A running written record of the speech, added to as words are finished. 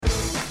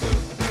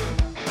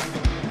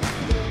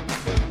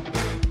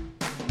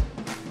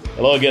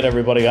Hello again,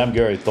 everybody. I'm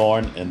Gary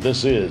Thorne, and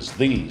this is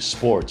the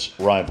Sports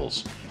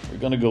Rivals. We're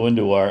going to go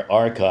into our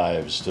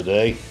archives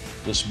today,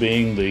 this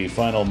being the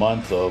final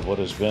month of what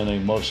has been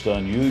a most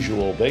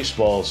unusual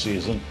baseball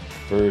season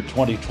for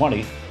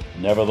 2020.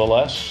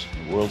 Nevertheless,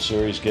 the World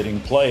Series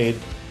getting played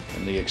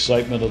and the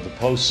excitement of the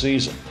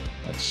postseason.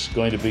 That's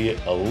going to be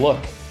a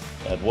look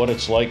at what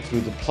it's like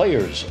through the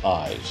players'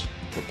 eyes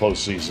for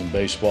postseason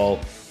baseball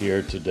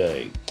here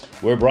today.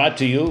 We're brought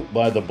to you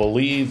by the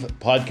Believe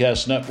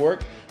Podcast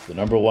Network, the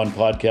number one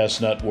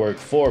podcast network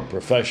for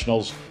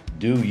professionals.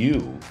 Do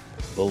you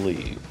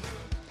believe?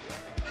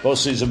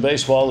 Postseason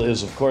baseball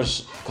is, of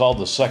course, called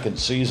the second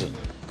season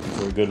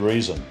for a good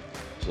reason.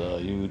 So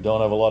you don't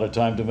have a lot of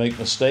time to make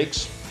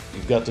mistakes.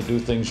 You've got to do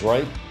things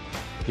right.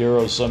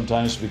 Heroes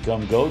sometimes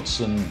become goats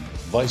and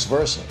vice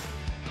versa.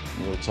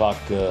 We'll talk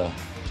to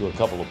a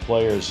couple of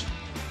players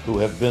who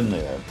have been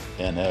there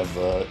and have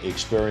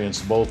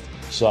experienced both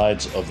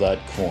sides of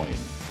that coin.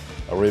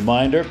 A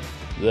reminder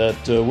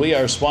that we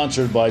are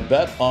sponsored by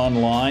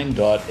betonline.ag.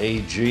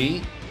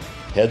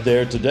 Head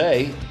there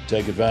today,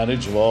 take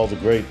advantage of all the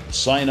great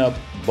sign-up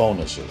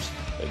bonuses.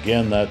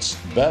 Again, that's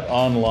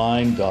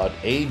betonline.ag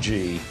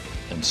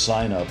and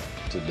sign up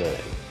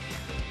today.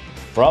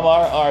 From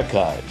our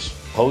archives,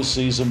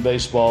 postseason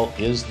baseball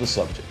is the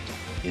subject.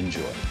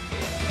 Enjoy.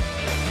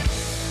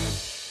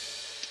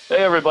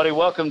 Hey, everybody.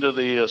 Welcome to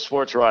the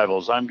Sports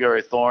Rivals. I'm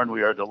Gary Thorne.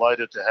 We are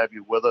delighted to have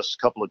you with us. A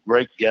couple of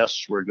great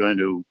guests we're going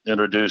to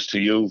introduce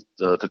to you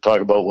to talk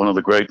about one of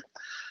the great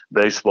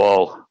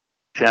baseball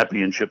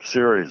championship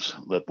series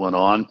that went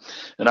on.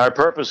 And our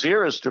purpose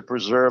here is to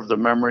preserve the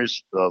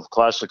memories of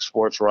classic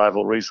sports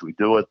rivalries. We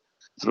do it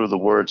through the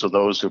words of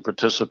those who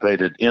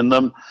participated in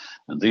them.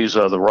 And these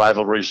are the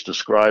rivalries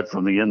described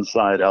from the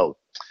inside out.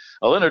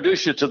 I'll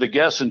introduce you to the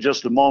guests in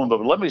just a moment,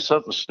 but let me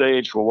set the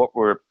stage for what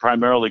we're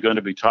primarily going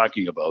to be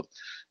talking about.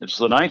 It's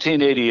the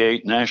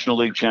 1988 National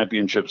League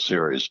Championship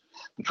Series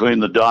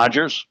between the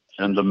Dodgers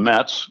and the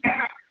Mets.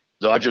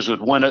 Dodgers would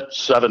win it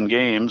 7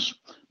 games,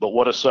 but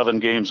what a 7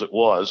 games it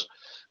was.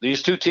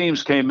 These two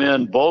teams came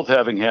in both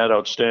having had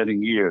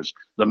outstanding years.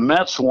 The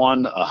Mets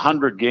won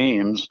 100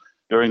 games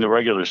during the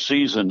regular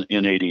season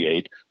in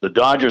 88. The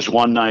Dodgers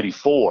won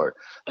 94.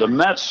 The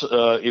Mets,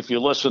 if you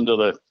listen to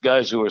the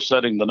guys who are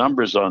setting the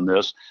numbers on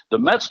this, the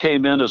Mets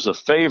came in as a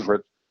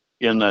favorite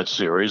in that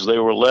series. They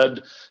were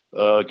led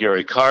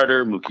Gary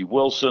Carter, Mookie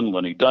Wilson,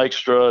 Lenny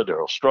Dykstra,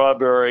 Darryl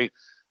Strawberry.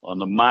 On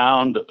the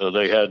mound,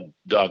 they had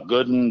Doc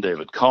Gooden,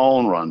 David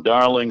Cone, Ron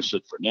Darling,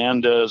 Sid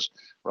Fernandez,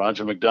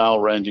 Roger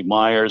McDowell, Randy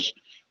Myers,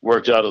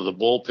 worked out of the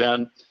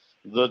bullpen.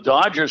 The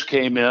Dodgers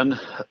came in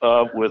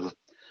with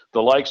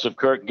the likes of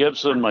Kirk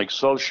Gibson, Mike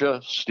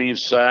Scioscia, Steve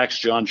Sachs,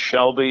 John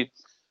Shelby.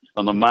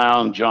 On the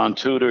mound, John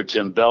Tudor,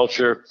 Tim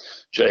Belcher,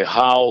 Jay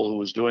Howell, who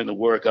was doing the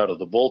work out of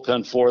the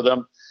bullpen for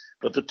them.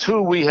 But the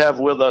two we have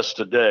with us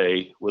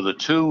today were the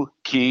two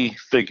key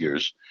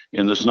figures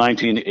in this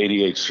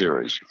 1988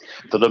 series.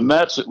 For the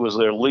Mets, it was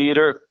their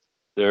leader,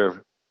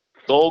 their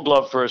Gold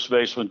Glove first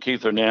baseman,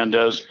 Keith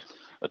Hernandez,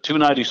 a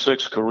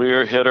 .296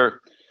 career hitter,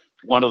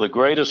 one of the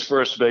greatest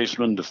first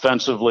basemen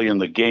defensively in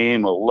the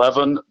game,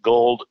 11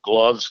 Gold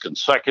Gloves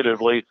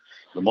consecutively,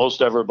 the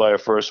most ever by a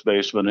first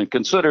baseman, and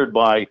considered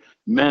by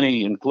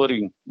many,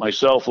 including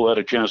myself, who had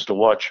a chance to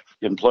watch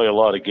him play a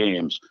lot of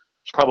games.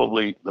 He's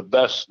probably the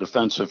best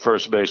defensive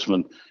first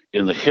baseman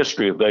in the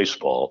history of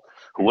baseball,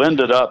 who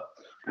ended up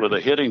with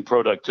a hitting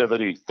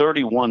productivity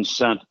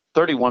 31%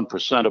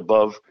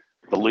 above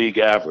the league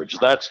average.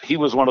 He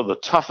was one of the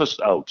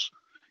toughest outs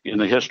in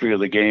the history of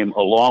the game,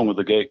 along with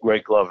the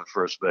great glove at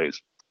first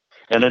base.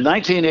 And in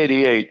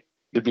 1988,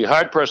 you'd be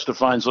hard-pressed to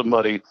find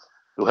somebody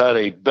who had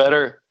a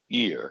better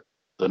year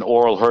than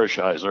Orel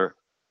Hershiser,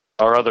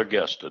 our other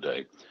guest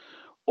today.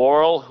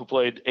 Orel, who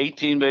played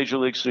 18 Major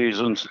League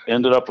seasons,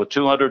 ended up with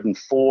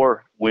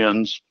 204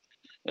 wins.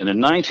 And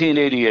in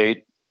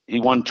 1988, he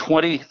won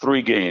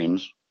 23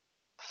 games,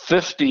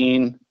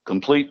 15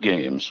 complete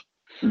games.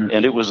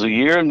 And it was the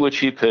year in which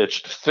he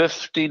pitched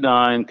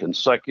 59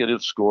 consecutive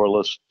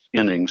scoreless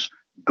innings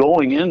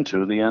going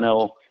into the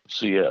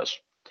NLCS.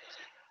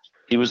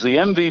 He was the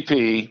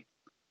MVP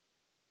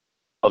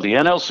of the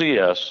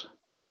NLCS,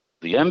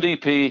 the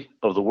MVP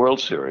of the World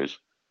Series,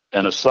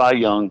 and a Cy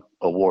Young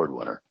Award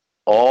winner,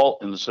 all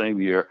in the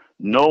same year.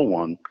 No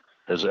one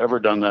has ever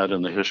done that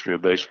in the history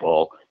of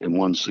baseball in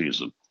one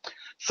season.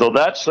 So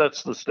that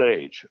sets the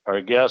stage.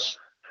 Our guests,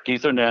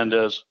 Keith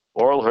Hernandez,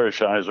 Orel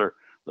Hershiser,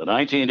 the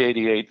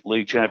 1988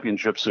 League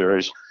Championship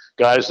Series.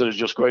 Guys, it is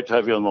just great to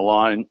have you on the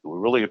line. We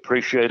really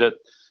appreciate it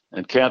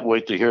and can't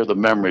wait to hear the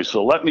memories.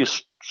 So let me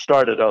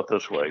start it out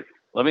this way.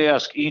 Let me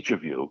ask each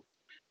of you,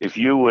 if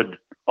you would,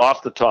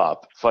 off the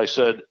top, if I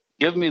said,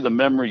 give me the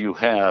memory you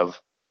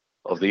have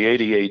of the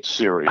 88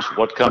 series,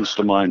 what comes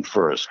to mind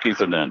first? Keith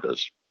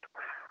Hernandez.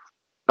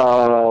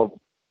 A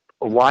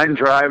line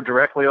drive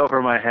directly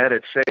over my head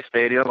at Shea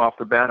Stadium off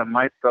the bat of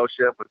Mike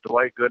Scioscia with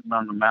Dwight Gooden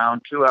on the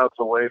mound, 2 outs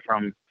away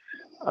from,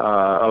 3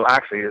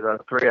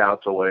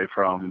 outs away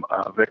from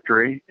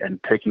victory and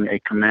taking a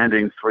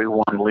commanding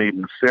 3-1 lead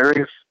in the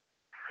series.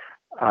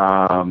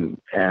 and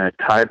it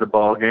tied the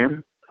ball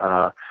game.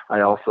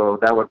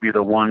 That would be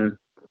the one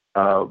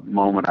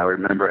moment I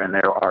remember, and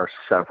there are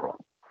several.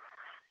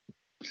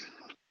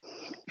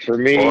 For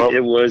me,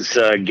 it was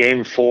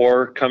Game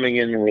 4 coming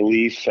in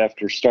relief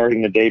after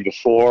starting the day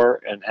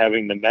before and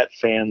having the Met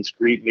fans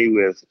greet me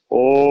with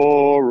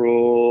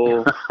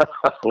 "Oral,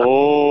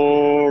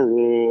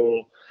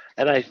 Oral."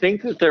 And I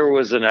think that there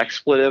was an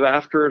expletive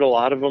after it. A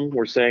lot of them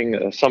were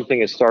saying something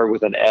that started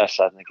with an S.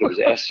 I think it was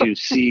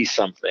SUC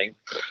something,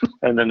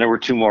 and then there were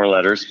 2 more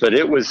letters. But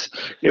it was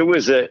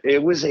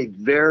a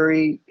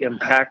very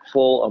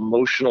impactful,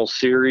 emotional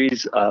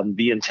series.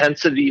 The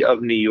intensity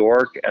of New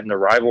York and the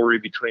rivalry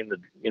between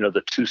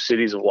the 2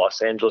 cities of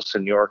Los Angeles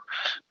and New York.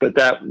 But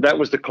that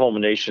was the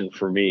culmination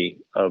for me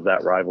of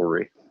that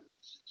rivalry.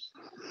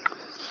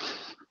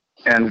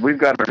 And we've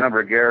got to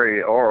remember,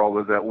 Gary Orel,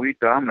 was that we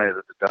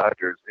dominated the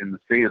Dodgers in the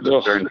season.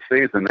 During the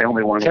season, they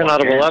only won 10 one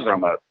out of game 11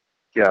 from us.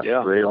 Yes,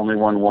 yeah. They only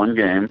won 1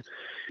 game,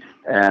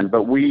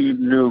 but we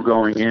knew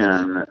going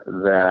in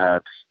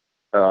that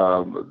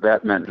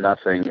that meant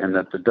nothing, and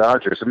that the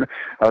Dodgers.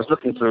 I was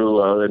looking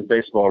through in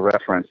Baseball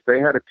Reference. They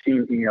had a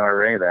team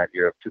ERA that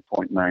year of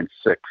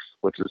 2.96,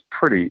 which is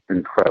pretty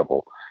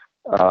incredible.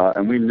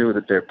 And we knew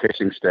that their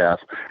pitching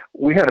staff.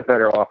 We had a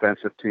better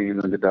offensive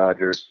team than the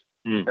Dodgers.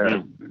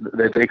 Mm-hmm.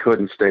 They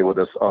couldn't stay with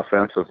us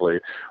offensively,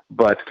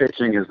 but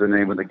pitching is the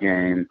name of the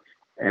game,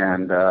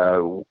 and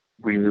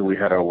we knew we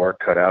had our work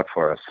cut out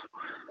for us.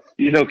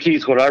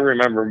 Keith, what I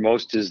remember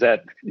most is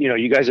that,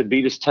 you guys had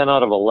beat us 10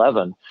 out of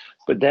 11.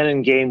 But then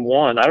in Game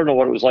 1, I don't know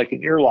what it was like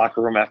in your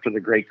locker room after the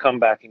great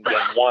comeback in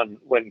Game 1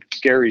 when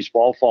Gary's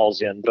ball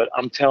falls in. But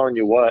I'm telling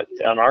you what,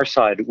 on our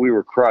side, we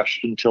were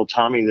crushed until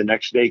Tommy the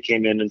next day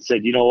came in and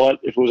said, you know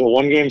what, if it was a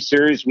 1-game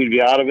series, we'd be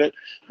out of it.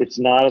 It's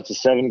not. It's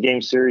a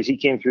 7-game series. He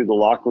came through the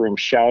locker room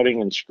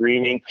shouting and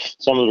screaming.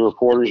 Some of the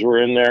reporters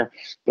were in there.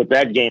 But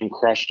that game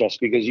crushed us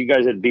because you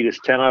guys had beat us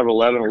 10 out of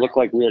 11. It looked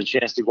like we had a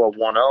chance to go up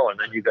 1-0, and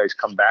then you guys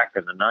come back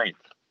in the 9th.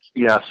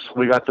 Yes,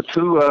 we got the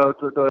 2.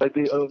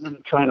 I'm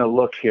trying to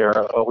look here.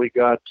 We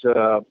got.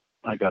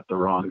 I got the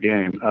wrong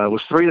game. It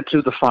was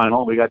 3-2 the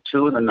final. We got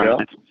 2 in the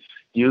 9th. Yeah.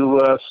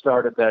 You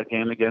started that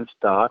game against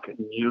Doc, and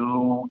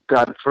you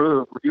got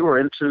through. You were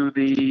into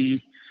the.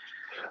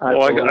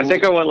 I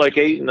think I went like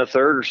 8 1/3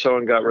 or so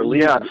and got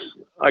relieved. Yes.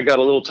 I got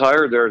a little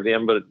tired there at the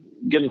end, but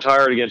getting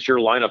tired against your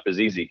lineup is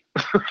easy.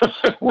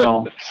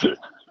 Well,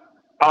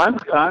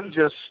 I'm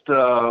just.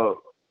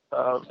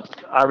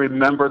 I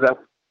remember that.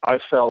 I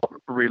felt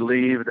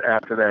relieved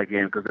after that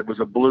game because it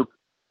was a blue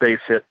base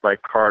hit by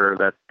Carter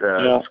that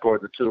scored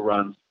the 2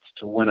 runs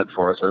to win it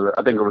for us.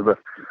 I think it was a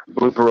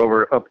blooper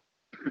over up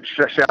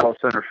shallow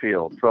center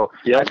field. So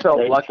I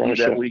felt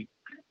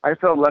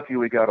lucky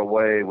we got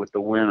away with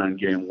the win on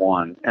Game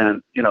 1.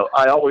 And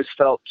I always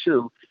felt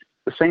too.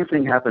 The same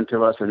thing happened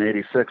to us in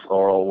 '86.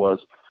 Orel, was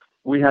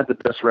we had the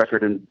best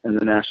record in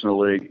the National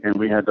League, and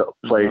we had to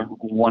play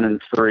 1-3,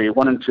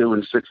 1-2,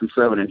 and 6 and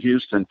 7 in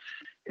Houston.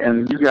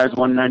 And you guys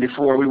won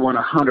 94. We won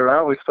 100. I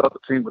always felt the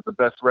team with the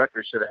best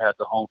record should have had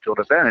the home field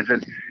advantage.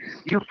 And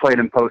you've played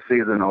in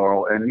postseason,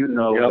 Orel, and you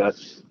know that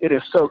it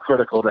is so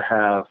critical to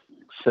have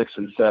 6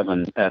 and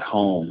 7 at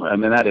home. I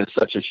mean, that is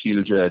such a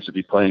huge edge to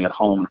be playing at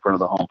home in front of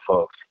the home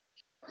folks.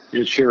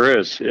 It sure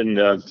is. And,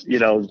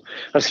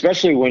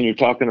 especially when you're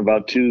talking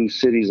about 2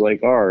 cities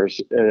like ours,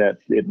 that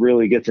it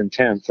really gets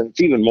intense. And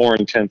it's even more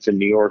intense in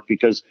New York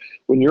because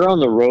when you're on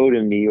the road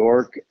in New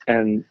York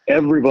and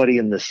everybody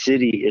in the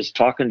city is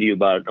talking to you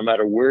about it, no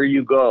matter where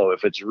you go,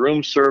 if it's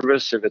room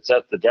service, if it's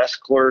at the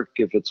desk clerk,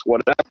 if it's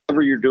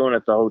whatever you're doing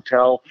at the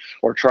hotel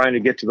or trying to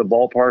get to the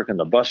ballpark and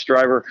the bus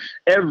driver,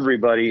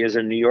 everybody is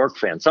a New York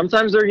fan.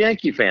 Sometimes they're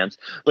Yankee fans,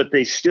 but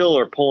they still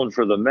are pulling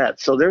for the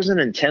Mets. So there's an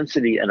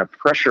intensity and a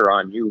pressure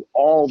on you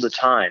all the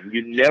time.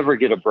 You never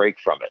get a break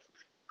from it.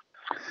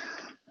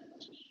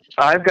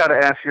 I've got to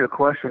ask you a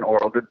question,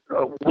 Orel.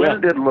 When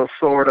did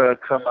Lasorda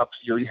come up to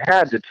you? He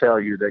had to tell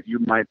you that you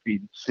might be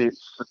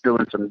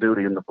doing some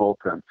duty in the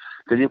bullpen.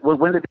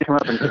 When did he come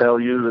up and tell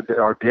you that,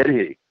 or did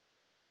he?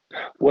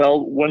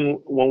 Well,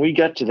 when we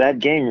got to that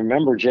game,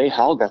 remember Jay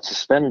Howell got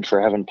suspended for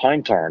having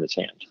pine tar in his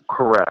hand.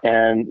 Correct.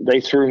 And they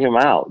threw him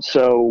out.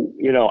 So,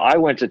 I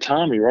went to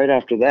Tommy right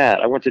after that.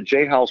 I went to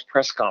Jay Howell's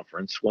press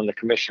conference when the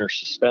commissioner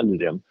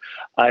suspended him.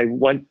 I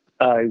went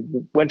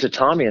to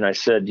Tommy and I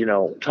said,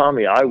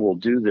 Tommy, I will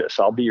do this.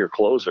 I'll be your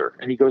closer.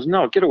 And he goes,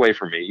 no, get away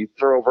from me. You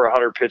throw over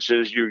 100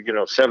 pitches,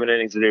 7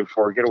 innings the day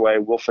before, get away.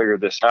 We'll figure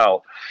this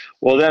out.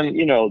 Well, then,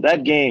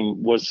 that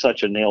game was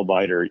such a nail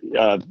biter.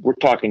 We're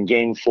talking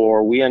Game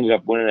 4. We ended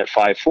up winning at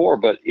 5-4,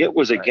 but it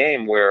was a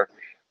game where,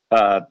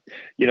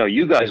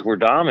 you guys were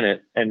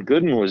dominant and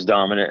Gooden was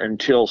dominant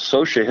until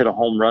Scioscia hit a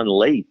home run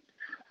late.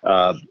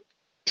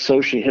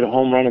 Scioscia hit a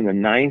home run in the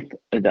 9th,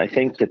 I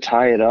think, to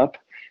tie it up.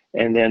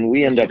 And then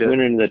we end up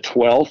winning the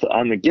 12th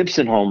on the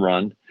Gibson home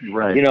run.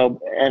 Right.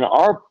 And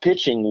our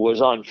pitching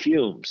was on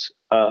fumes.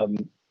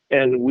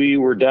 And we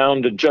were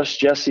down to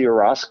just Jesse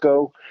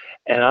Orosco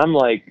And I'm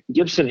like,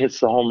 Gibson hits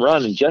the home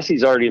run, and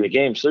Jesse's already in the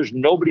game. So there's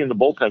nobody in the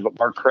bullpen but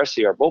Mark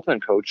Cressy, our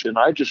bullpen coach. And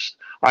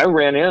I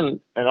ran in,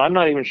 and I'm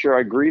not even sure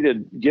I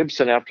greeted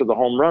Gibson after the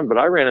home run, but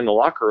I ran in the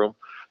locker room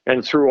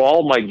and threw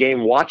all my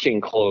game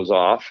watching clothes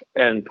off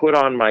and put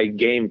on my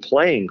game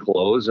playing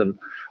clothes and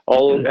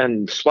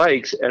and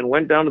spikes, and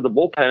went down to the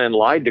bullpen and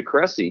lied to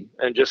Cressy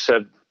and just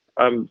said,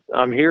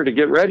 I'm here to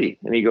get ready.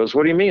 And he goes,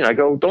 what do you mean? I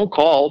go, don't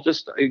call,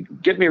 just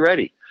get me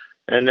ready.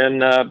 And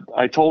then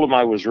I told him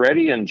I was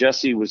ready, and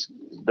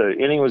the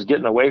inning was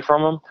getting away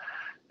from him.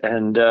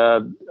 And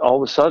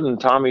all of a sudden,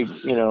 Tommy,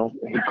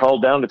 he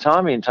called down to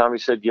Tommy, and Tommy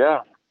said, yeah,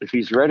 if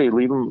he's ready,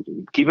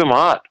 keep him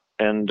hot.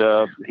 And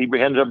he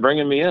ended up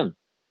bringing me in.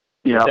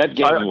 Yeah, that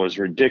game was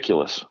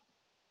ridiculous.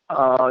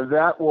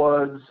 That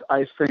was,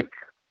 I think,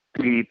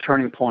 the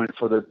turning point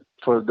for the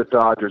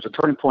Dodgers. The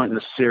turning point in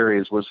the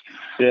series was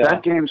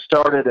that game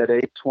started at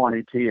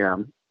 8:20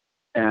 p.m.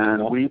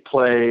 and we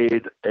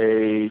played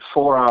a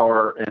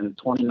 4-hour and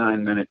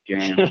 29-minute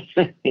game.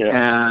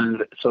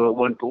 And so it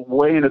went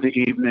way into the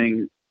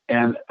evening.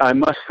 And I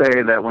must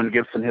say that when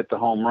Gibson hit the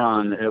home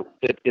run,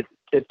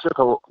 it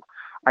took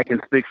I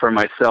can speak for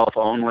myself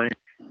only.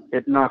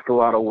 It knocked a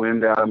lot of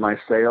wind out of my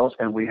sails,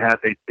 and we had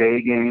a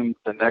day game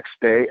the next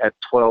day at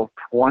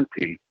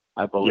 12:20,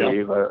 I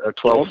believe, or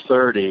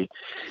 12:30.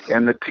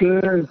 And the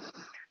team,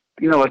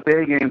 a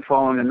day game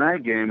following a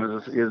night game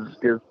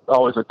is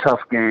always a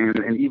tough game.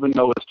 And even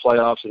though it's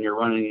playoffs and you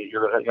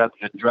got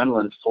the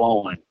adrenaline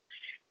flowing,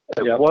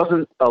 it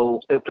wasn't.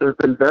 It would have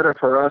been better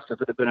for us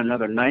if it had been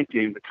another night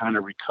game to kind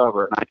of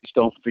recover. And I just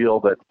don't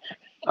feel that.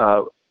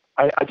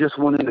 I just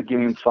went into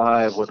Game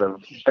 5 with a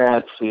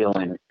bad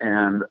feeling,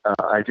 and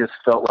I just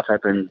felt like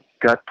I'd been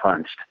gut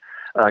punched.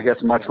 I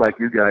guess much like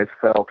you guys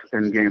felt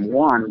in Game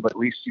 1, but at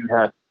least you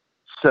had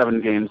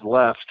 7 games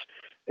left,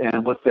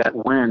 and with that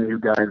win, you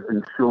guys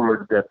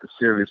ensured that the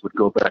series would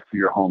go back to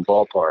your home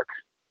ballpark.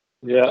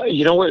 Yeah,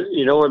 you know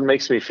what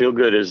makes me feel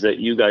good is that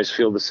you guys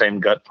feel the same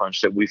gut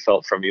punch that we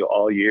felt from you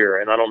all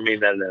year, and I don't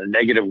mean that in a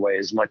negative way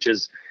as much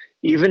as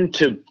even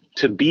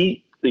to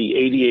beat the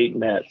 88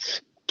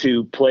 Mets,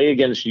 to play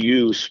against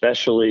you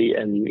especially,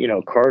 and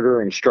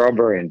Carter and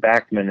Strawberry and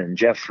Backman and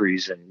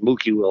Jeffries and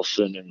Mookie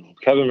Wilson and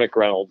Kevin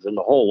McReynolds and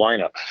the whole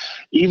lineup.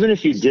 Even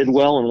if you did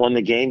well and won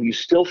the game, you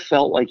still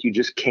felt like you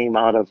just came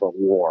out of a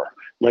war.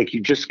 Like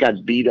you just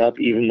got beat up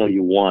even though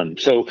you won.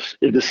 So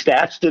the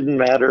stats didn't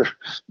matter,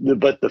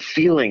 but the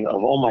feeling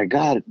of, oh my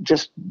God,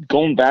 just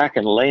going back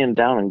and laying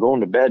down and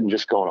going to bed and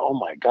just going, oh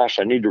my gosh,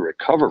 I need to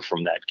recover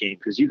from that game,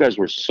 because you guys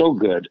were so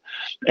good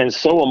and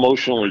so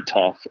emotionally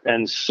tough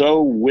and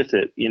so with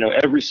it,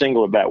 every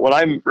single at bat. What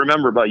I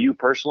remember about you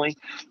personally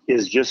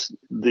is just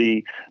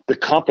the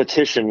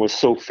competition was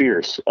so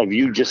fierce of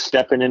you just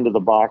stepping into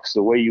the box,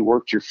 the way you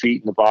worked your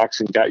feet in the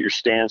box and got your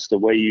stance, the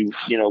way you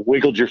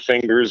wiggled your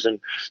fingers and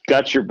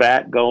got your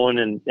bat going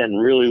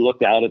and really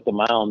looked out at the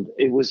mound.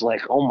 It was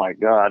like, oh my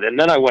God. And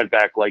then I went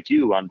back like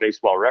you on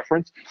Baseball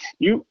Reference.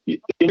 You in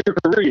your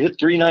career, you hit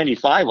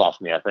 395 off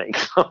me, I think.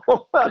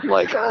 I'm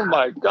like, oh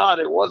my God,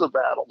 it was a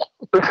battle.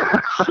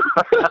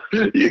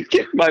 You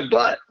kicked my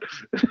butt.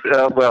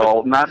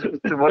 Well,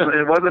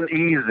 it wasn't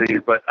easy,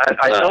 but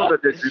I know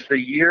that the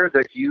year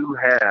that you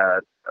had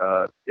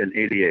in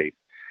 '88,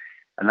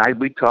 and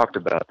we talked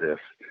about this.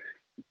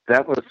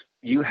 That was,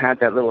 you had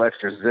that little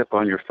extra zip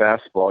on your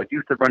fastball. You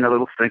used to run a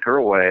little sinker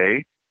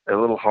away, a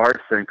little hard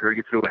sinker.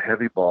 You threw a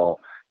heavy ball.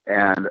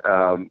 And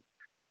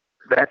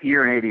that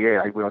year in '88,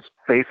 I was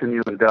facing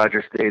you in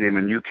Dodger Stadium,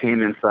 and you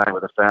came inside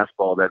with a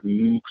fastball that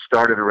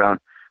started around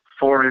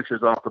 4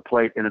 inches off the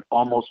plate, and it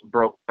almost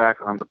broke back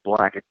on the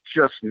black. It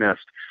just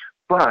missed.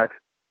 But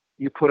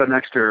you put an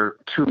extra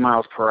 2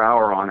 miles per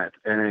hour on it,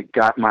 and it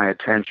got my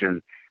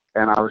attention.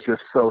 And I was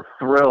just so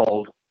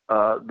thrilled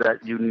that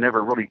you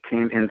never really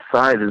came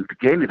inside and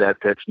gave me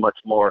that pitch much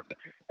more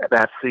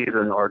that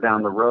season or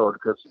down the road,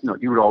 because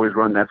you would always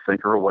run that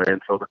sinker away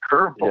and throw the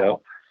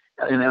curveball.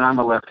 Yeah. And I'm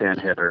a left-hand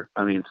hitter.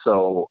 I mean,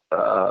 so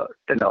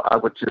I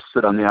would just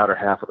sit on the outer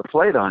half of the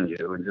plate on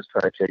you and just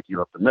try to take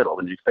you up the middle.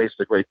 When you face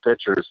the great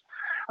pitchers,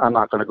 I'm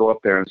not going to go up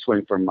there and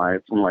swing from my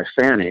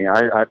fanny.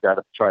 I've got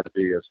to try to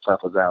be as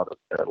tough as out,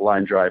 a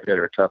line drive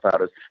hitter, tough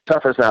as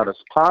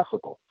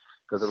possible,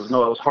 because it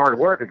was hard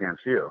work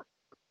against you.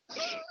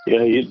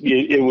 Yeah,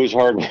 it was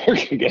hard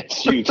work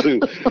against you too.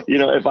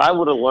 If I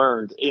would have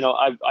learned,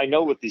 I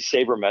know with these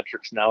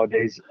sabermetrics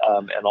nowadays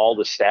and all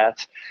the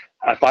stats,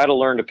 if I'd have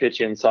learned to pitch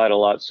inside a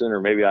lot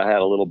sooner, maybe I had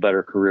a little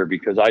better career,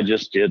 because I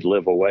just did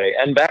live away.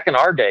 And back in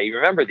our day, you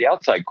remember the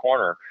outside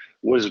corner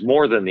was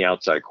more than the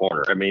outside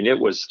corner. I mean, it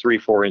was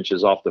 3-4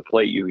 inches off the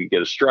plate, you could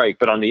get a strike.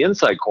 But on the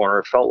inside corner,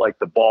 it felt like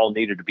the ball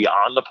needed to be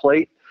on the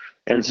plate.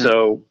 And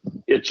so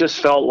it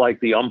just felt like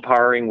the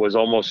umpiring was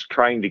almost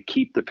trying to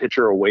keep the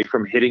pitcher away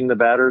from hitting the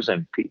batters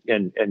and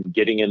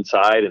getting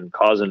inside and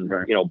causing,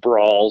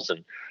 brawls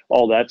and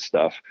all that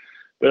stuff.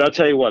 But I'll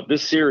tell you what,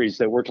 this series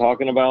that we're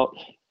talking about,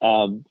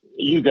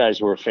 you guys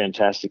were a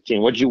fantastic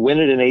team. Would you win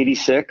it in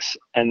 '86?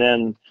 And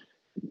then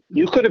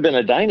you could have been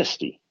a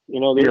dynasty.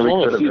 There's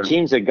only a few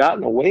teams that got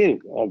in the way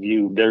of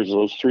you. There's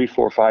those 3,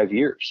 4, 5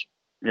 years.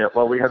 Yeah,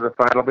 well, we had the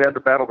final. We had the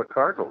battle of the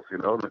Cardinals. You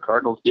know, the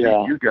Cardinals beat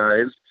you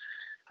guys.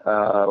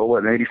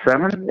 What,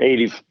 87?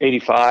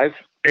 85.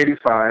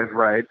 85,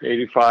 right.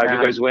 85. And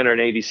you guys win in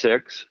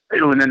 86.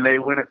 And then they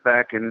win it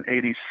back in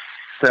 87.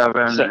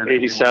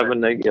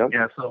 87,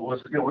 Yeah, so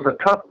it was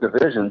a tough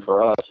division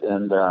for us.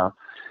 And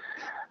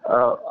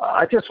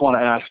I just want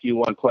to ask you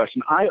one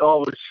question. I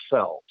always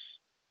felt,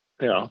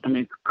 I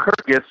mean,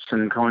 Kirk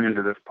Gibson going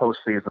into this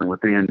postseason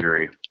with the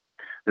injury,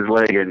 his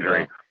leg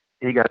injury,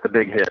 he got the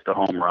big hit, the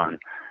home run.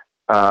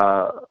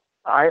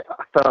 I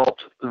felt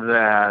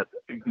that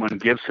when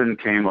Gibson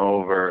came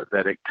over,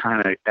 that it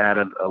kind of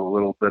added a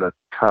little bit of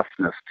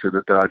toughness to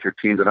the Dodger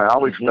team that I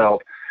always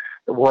felt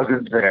it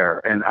wasn't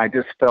there. And I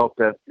just felt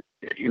that,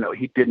 he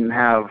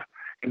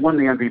won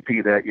the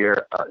MVP that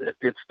year.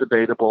 It's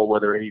debatable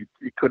whether he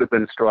could have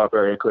been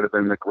Strawberry, it could have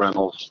been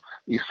McReynolds.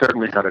 He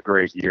certainly had a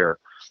great year.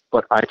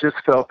 But I just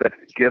felt that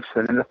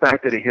Gibson, and the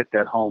fact that he hit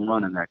that home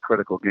run in that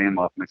critical game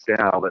off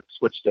McDowell that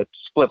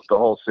flipped the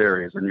whole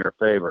series in your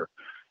favor.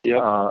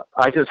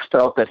 I just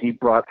felt that he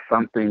brought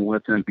something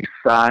with him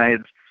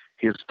besides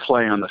his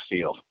play on the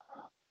field.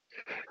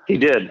 He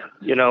did.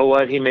 You know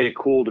what? He made it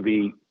cool to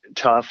be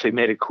tough. He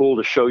made it cool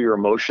to show your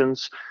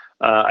emotions.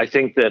 I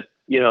think that,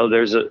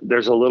 there's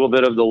a little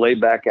bit of the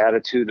laid back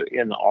attitude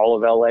in all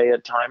of LA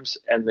at times,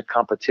 and the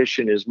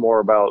competition is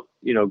more about,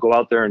 go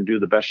out there and do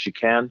the best you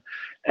can.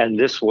 And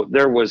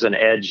there was an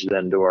edge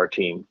then to our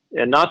team.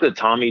 And not that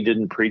Tommy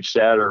didn't preach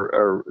that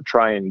or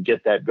try and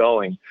get that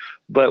going,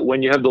 but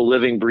when you have the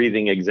living,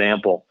 breathing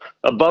example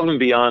above and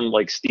beyond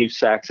like Steve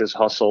Sax's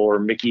hustle or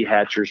Mickey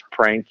Hatcher's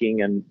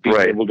pranking and being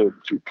able to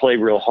play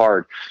real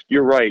hard,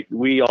 you're right.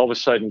 We all of a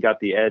sudden got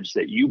the edge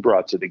that you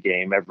brought to the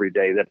game every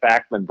day, that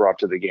Backman brought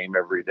to the game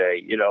every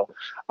day.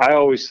 I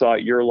always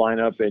thought your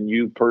lineup and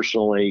you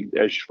personally,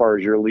 as far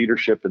as your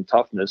leadership and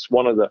toughness,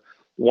 one of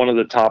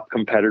the top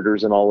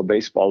competitors in all of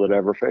baseball that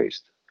ever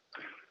faced.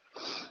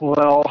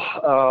 Well,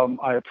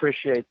 I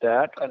appreciate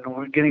that. And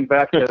we're getting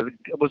back to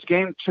it was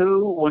game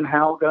 2 when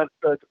Hal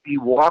he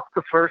walked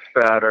the first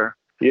batter.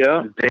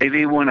 Yeah.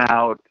 Davey went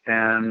out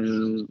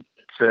and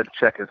said,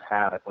 check his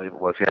hat, I believe it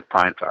was. He had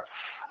pine tar.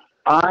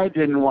 I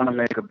didn't want to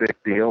make a big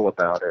deal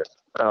about it.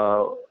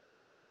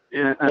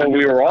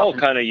 We were all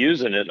kind of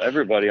using it,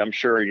 everybody, I'm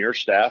sure, in your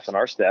staff and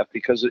our staff,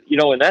 because,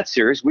 in that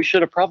series, we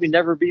should have probably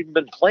never even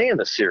been playing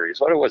the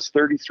series. What it was,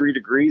 33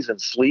 degrees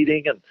and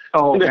sleeting and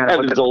had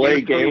to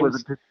delay games. It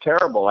was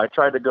terrible. I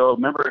tried to go,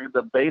 remember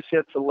the base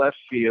hit to left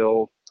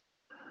field.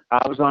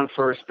 I was on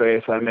first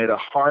base. I made a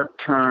hard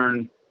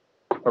turn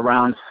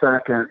around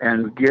second,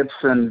 and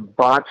Gibson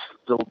botched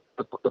the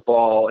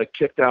ball. It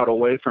kicked out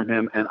away from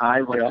him, and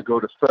I went to go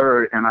to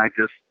third, and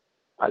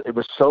it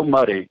was so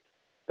muddy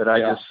that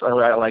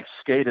I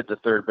skated to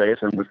third base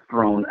and was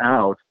thrown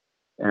out,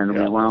 and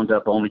we wound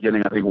up only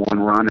getting, I think, 1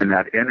 run in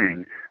that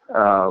inning.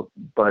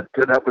 But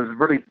that was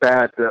really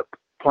bad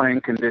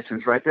playing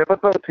conditions right there.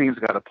 But both teams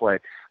got to play.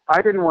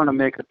 I didn't want to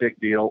make a big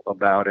deal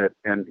about it.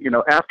 And,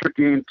 after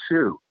game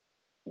 2,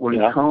 when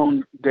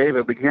Cone,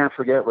 David, we can't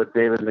forget what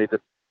David made the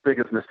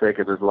biggest mistake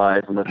of his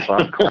life, and with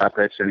Bob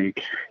Klappich, and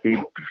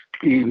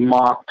he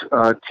mocked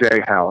Jay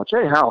Howell.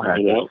 Jay Howell had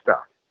good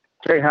stuff.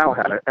 Jay Howell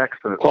had an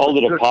excellent. Called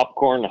it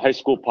a high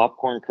school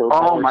popcorn curve.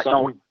 Oh my!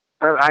 No,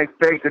 I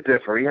beg to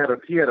differ. He had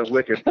a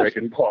wicked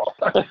breaking ball.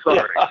 I'm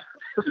sorry.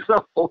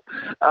 So,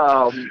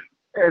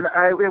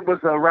 it was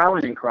a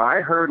rallying cry.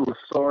 I heard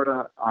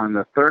Lasorda on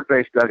the third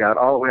base dugout,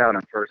 all the way out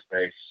on first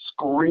base,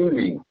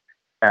 screaming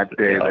at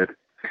David.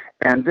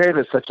 And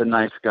David's such a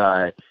nice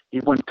guy. He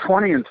went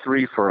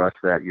 20-3 for us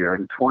that year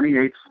in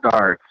 28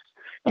 starts.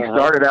 He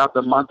started out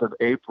the month of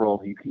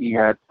April. He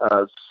had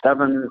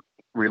 7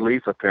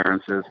 relief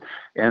appearances,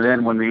 and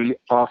then when the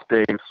off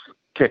days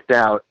kicked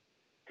out,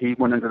 he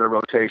went into the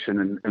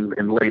rotation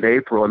in late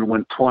April and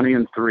went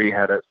 20-3.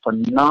 Had a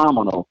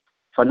phenomenal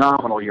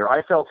year.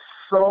 I felt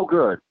so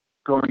good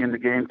going into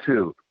game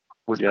 2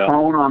 with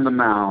Cone on the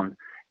mound,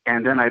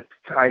 and then I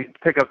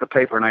pick up the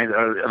paper and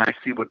I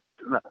see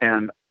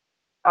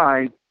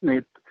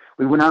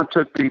we went out,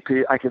 took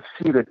BP. I could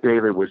see that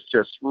David was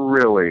just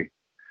really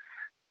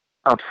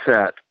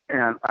upset.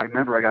 And I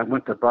remember I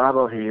went to Bob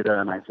Ojeda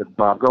and I said,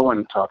 Bob, go in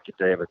and talk to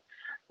David.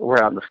 We're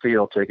out in the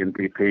field taking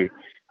BP.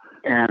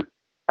 And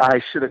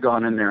I should have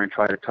gone in there and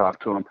tried to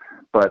talk to him,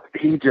 but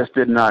he just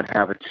did not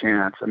have a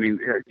chance. I mean,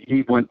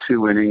 he went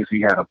 2 innings.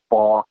 He had a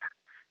balk.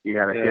 He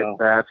had a hit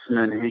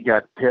batsman. He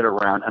got hit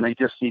around, and he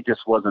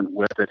just wasn't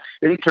with it.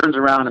 Then he turns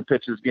around and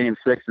pitches game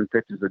 6 and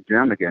pitches a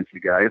gem against you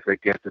guys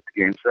that gets it to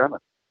game 7.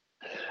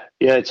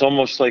 Yeah, it's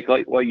almost like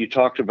what you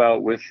talked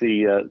about with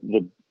the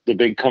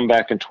big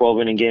comeback in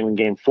 12-inning game in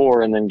game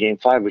 4, and then game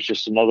 5 was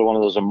just another one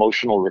of those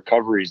emotional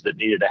recoveries that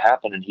needed to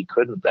happen, and he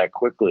couldn't that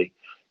quickly.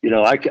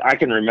 I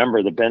can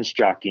remember the bench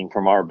jockeying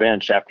from our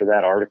bench after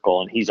that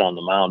article, and he's on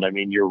the mound. I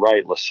mean, you're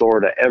right,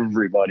 Lasorda,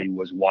 everybody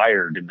was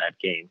wired in that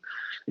game.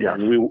 Yeah,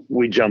 and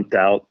we jumped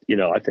out.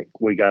 I think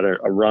we got a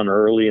run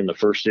early in the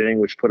first inning,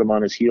 which put him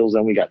on his heels.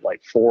 Then we got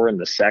like 4 in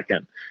the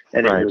second,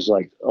 And it was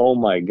like, oh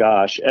my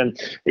gosh. And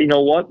you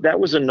know what? That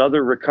was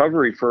another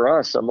recovery for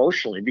us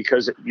emotionally,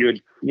 because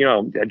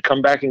had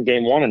come back in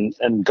game one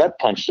and gut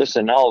punched us.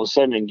 And all of a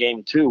sudden in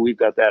game two, we've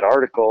got that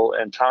article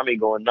and Tommy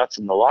going nuts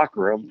in the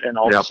locker room. And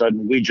all of a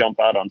sudden we jump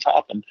out on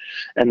top,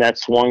 and that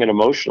swung it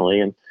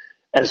emotionally. And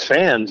as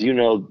fans,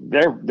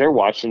 they're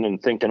watching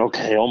and thinking,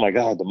 okay, oh my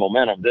God, the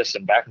momentum, this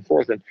and back and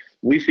forth. And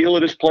we feel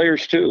it as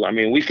players too. I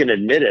mean, we can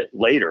admit it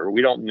later.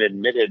 We don't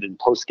admit it in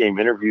post-game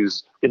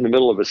interviews in the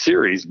middle of a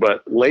series,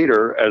 but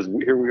later,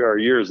 here we are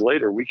years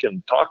later, we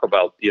can talk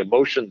about the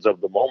emotions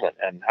of the moment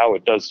and how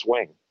it does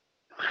swing.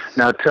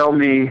 Now tell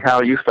me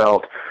how you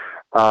felt.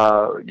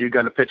 You're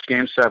going to pitch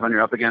Game 7.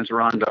 You're up against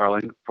Ron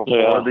Darling for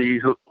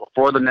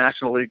the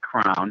National League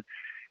crown.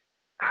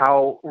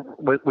 How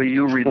were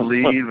you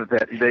relieved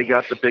that they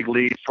got the big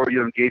lead for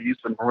you and gave you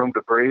some room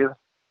to breathe?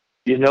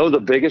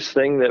 The biggest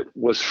thing that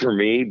was for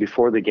me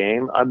before the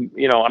game, I'm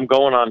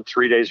going on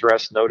 3 days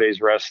rest, no days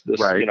rest.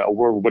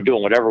 We're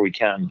doing whatever we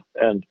can.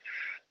 And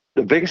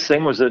the biggest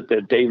thing was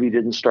that Davey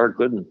didn't start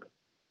Gooden.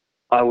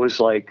 I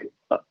was like,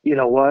 you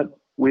know what?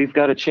 We've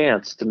got a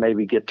chance to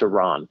maybe get to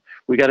Ron.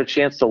 We got a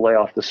chance to lay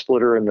off the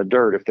splitter in the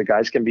dirt. If the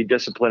guys can be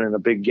disciplined in a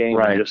big game,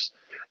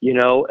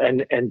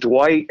 and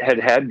Dwight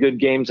had good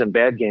games and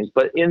bad games,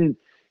 but in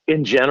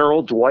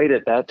general, Dwight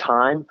at that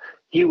time,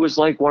 he was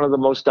like one of the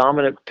most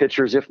dominant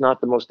pitchers, if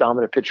not the most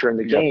dominant pitcher in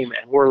the game.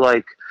 And we're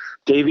like,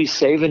 Davey's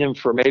saving him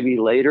for maybe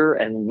later,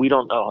 and we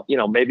don't know,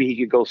 maybe he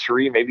could go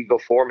 3, maybe go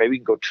 4, maybe he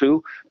can go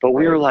 2. But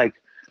we were like,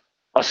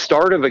 a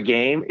start of a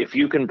game, if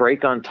you can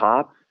break on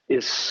top,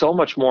 is so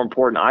much more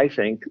important, I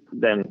think,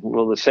 than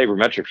the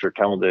sabermetrics are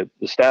telling, the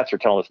stats are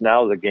telling us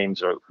now the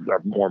games are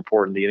more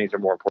important, the innings are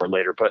more important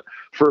later. But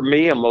for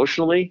me,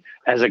 emotionally,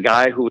 as a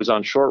guy who was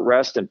on short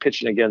rest and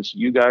pitching against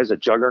you guys, a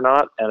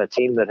juggernaut, and a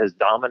team that has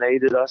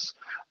dominated us,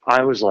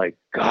 I was like,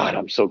 God,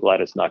 I'm so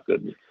glad it's not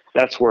good.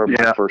 That's where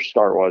my first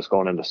start was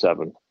going into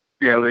 7.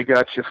 Yeah, they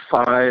got you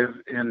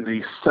 5 in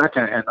the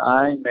second, and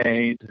I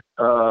made,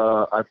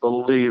 I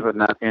believe, in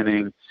that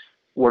inning,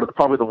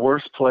 probably the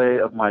worst play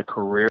of my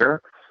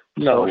career.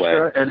 No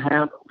way.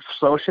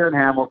 Socha and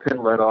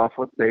Hamilton led off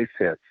with base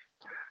hits.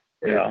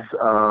 It's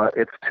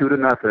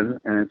 2-0,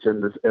 and it's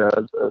in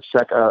the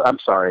second. I'm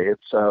sorry,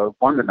 it's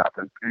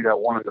 1-0. You got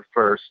 1 in the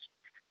first,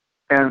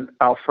 and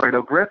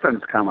Alfredo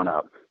Griffin's coming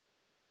up.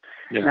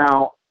 Yeah.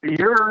 Now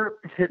you're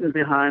hitting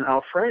behind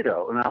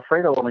Alfredo, and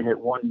Alfredo only hit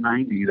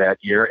 190 that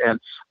year, and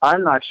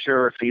I'm not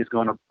sure if he's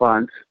going to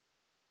bunt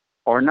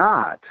or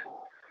not.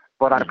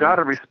 But I've got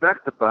to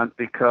respect the bunt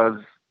because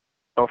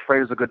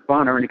Alfredo's a good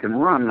bunter and he can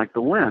run like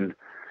the wind.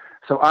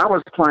 So I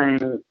was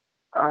playing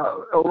a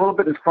little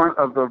bit in front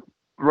of the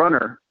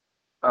runner.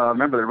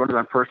 Remember, the runner's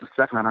on first and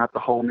second. I don't have to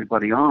hold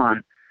anybody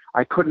on.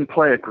 I couldn't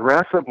play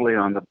aggressively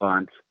on the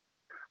bunt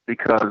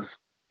because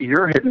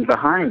you're hitting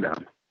behind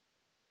him.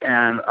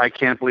 And I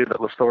can't believe that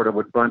Lasorda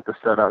would bunt the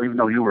setup, even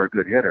though you were a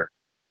good hitter.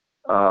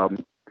 That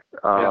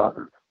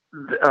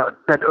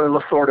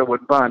Lasorda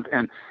would bunt.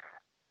 And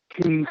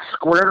he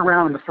squared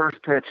around in the first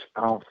pitch.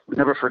 I'll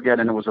never forget,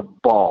 and it was a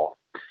ball.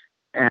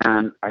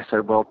 And I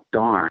said, well,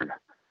 darn.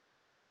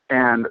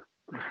 And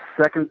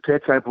second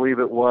pitch, I believe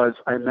it was,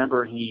 I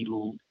remember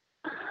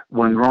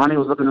when Ronnie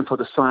was looking for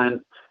the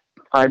sign,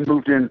 I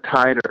moved in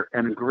tighter,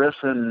 and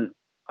Griffin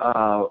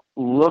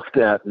looked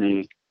at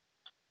me,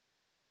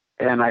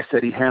 and I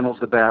said, he handles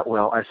the bat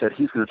well. I said,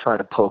 he's going to try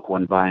to poke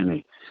one by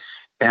me.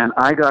 And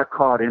I got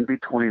caught in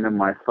between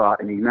him, I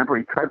thought, and he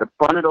tried to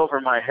bunt it over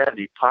my head, and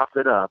he popped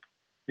it up.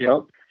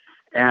 Yep.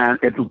 And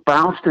it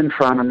bounced in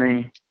front of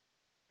me,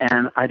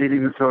 and I didn't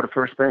even throw to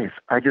first base.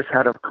 I just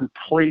had a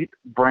complete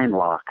brain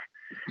lock.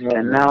 Yep.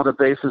 And now the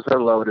bases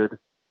are loaded,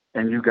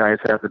 and you guys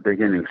have the big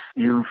innings.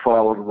 You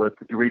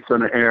reached on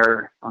the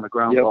air on the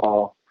ground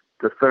ball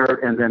to third,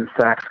 and then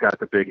Sachs got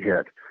the big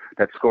hit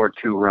that scored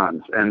 2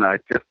 runs. And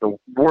just the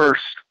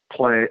worst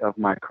play of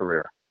my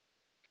career.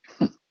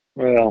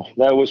 Well,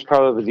 that was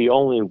probably the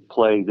only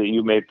play that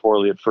you made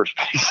poorly at first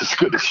base, as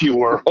good as you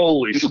were.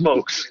 Holy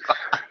smokes.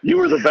 You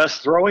were the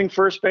best throwing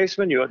first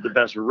baseman. You had the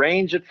best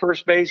range at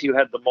first base. You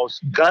had the most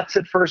guts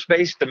at first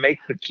base to make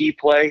the key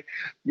play.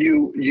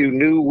 You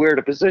knew where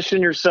to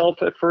position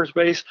yourself at first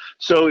base.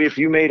 So if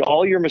you made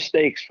all your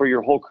mistakes for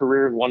your whole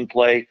career in one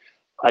play,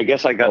 I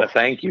guess I got to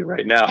thank you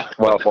right now.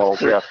 Well,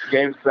 yeah,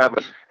 Game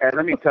 7. And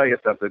let me tell you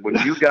something. When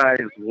you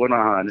guys went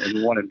on and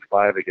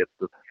 1-5 against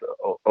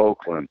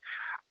Oakland,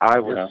 I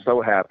was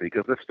so happy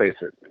because, let's face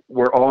it,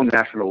 we're all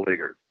National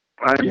Leaguers.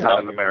 I'm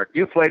not an American.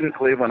 You played in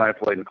Cleveland, I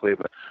played in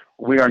Cleveland.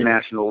 We are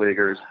National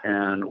Leaguers,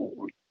 and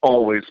we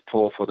always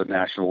pull for the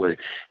National League.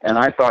 And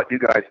I thought you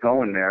guys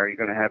going there, you're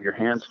going to have your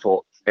hands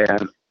full.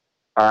 And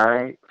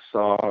I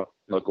saw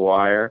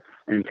McGuire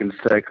and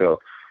Canseco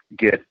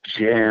get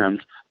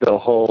jammed the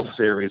whole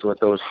series with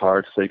those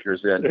hard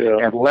sinkers in.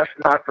 Yeah. And let's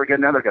not forget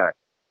another guy.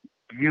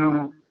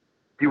 You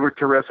were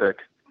terrific.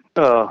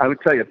 I would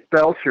tell you,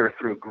 Belcher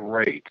threw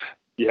great.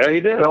 Yeah,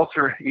 he did.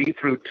 Belcher, he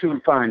threw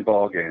 2 fine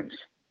ball games.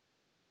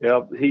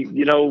 Yeah, we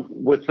did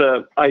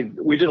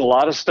a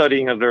lot of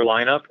studying of their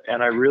lineup,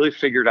 and I really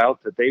figured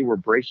out that they were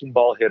breaking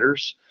ball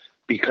hitters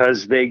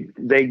because they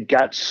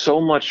got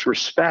so much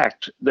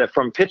respect that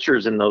from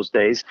pitchers in those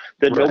days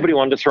that nobody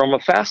wanted to throw them a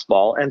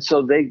fastball. And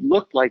so they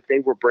looked like they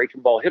were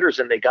breaking ball hitters,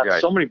 and they got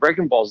so many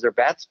breaking balls. Their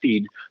bat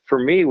speed for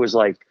me was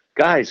like,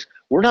 guys,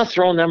 we're not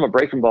throwing them a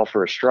breaking ball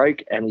for a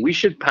strike, and we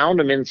should pound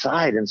them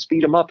inside and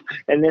speed them up.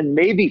 And then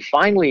maybe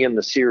finally in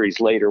the series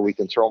later, we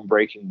can throw them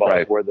breaking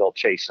balls where they'll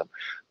chase them.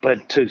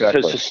 But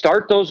to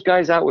start those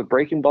guys out with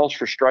breaking balls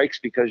for strikes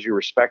because you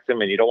respect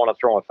them and you don't want to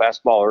throw them a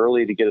fastball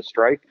early to get a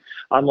strike,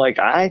 I'm like,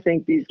 I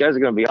think these guys are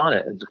going to be on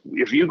it. And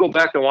if you go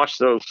back and watch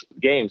those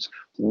games,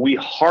 we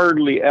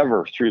hardly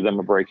ever threw them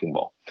a breaking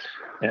ball.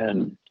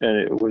 And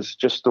it was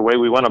just the way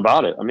we went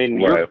about it. I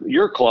mean,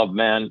 your club,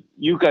 man,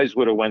 you guys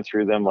would have went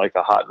through them like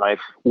a hot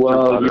knife.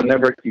 Well,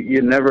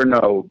 you never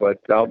know, but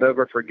I'll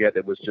never forget.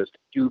 It was just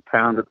you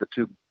pounded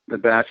the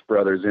Batch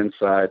brothers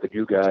inside, the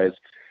you guys,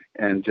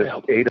 and just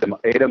ate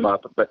them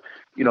up. But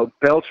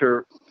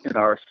Belcher in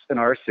our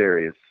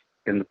series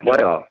in the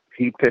playoff,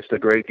 he pitched a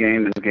great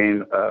game in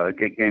game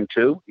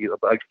 2.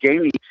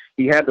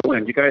 He had to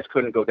win. You guys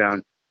couldn't go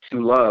down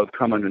 2-love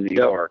coming to New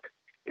York.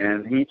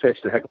 And he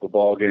pitched a heck of a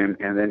ball game,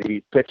 and then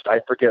he pitched,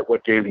 I forget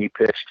what game he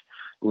pitched.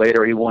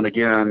 Later he won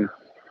again.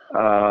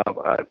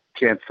 I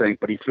can't think,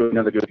 but he threw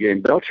another good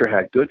game. Belcher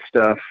had good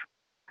stuff.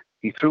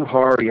 He threw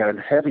hard. He had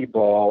a heavy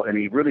ball, and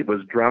he really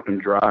was dropping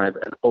drive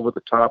and over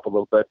the top a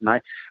little bit. And I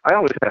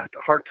always had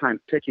a hard time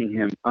picking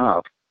him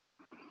up.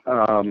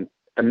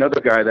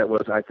 Another guy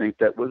I think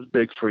that was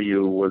big for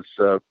you was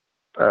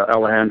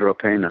Alejandro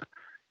Pena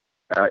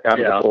out of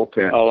the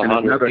bullpen.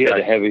 Alejandro, he had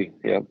a heavy,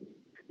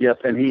 Yes,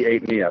 and he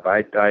ate me up.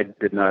 I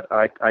did not.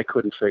 I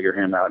couldn't figure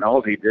him out, and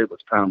all he did was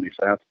pound these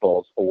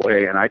fastballs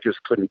away, and I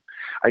just couldn't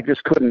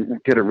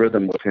get a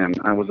rhythm with him.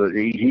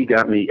 He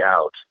got me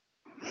out.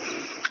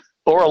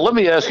 Oral, let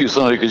me ask you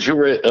something, because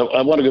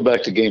I want to go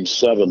back to Game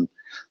 7,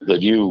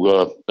 that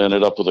you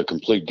ended up with a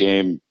complete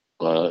game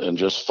and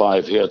just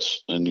 5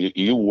 hits, and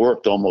you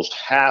worked almost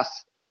half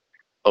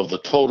of the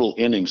total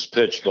innings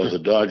pitched by the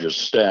Dodgers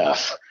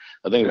staff.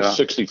 I think it was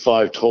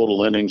 65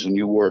 total innings, and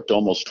you worked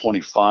almost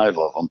 25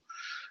 of them.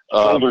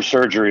 Shoulder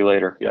surgery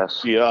later,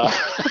 yes. Yeah.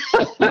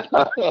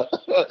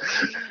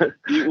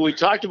 We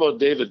talked about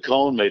David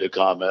Cohn made a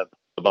comment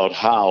about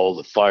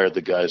how fired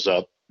the guys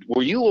up.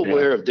 Were you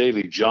aware of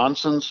Davey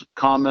Johnson's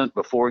comment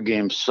before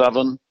Game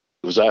 7?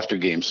 It was after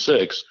Game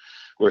 6,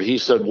 where he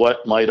said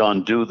what might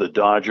undo the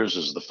Dodgers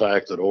is the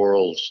fact that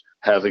Orel's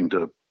having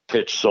to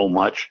pitch so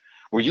much.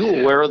 Were you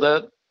aware of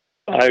that?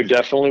 I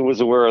definitely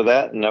was aware of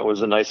that, and that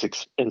was a nice,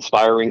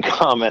 inspiring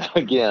comment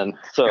again.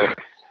 So,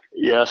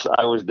 yes,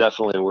 I was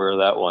definitely aware of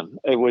that one.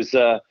 It was,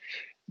 I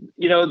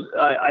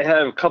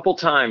had a couple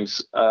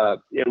times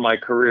in my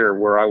career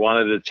where I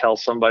wanted to tell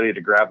somebody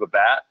to grab a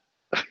bat,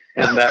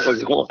 and that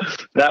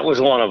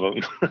was one of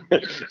them.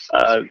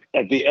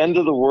 At the end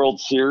of the World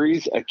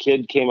Series, a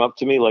kid came up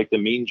to me like the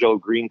Mean Joe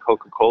Green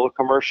Coca-Cola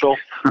commercial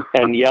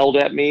and yelled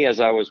at me as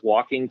I was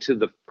walking to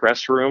the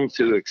press room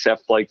to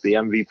accept like the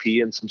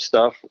MVP and some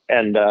stuff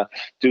and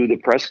do the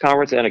press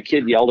conference. And a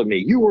kid yelled at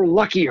me, "You were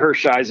lucky,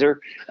 Hershiser."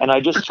 And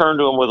I just turned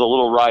to him with a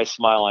little wry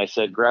smile. I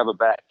said, "Grab a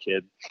bat,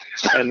 kid."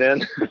 And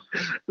then,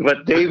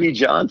 but Davey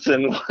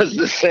Johnson was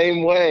the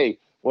same way.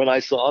 When I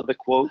saw the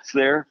quotes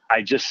there,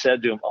 I just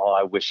said to him, "Oh,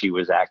 I wish he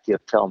was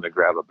active. Tell him to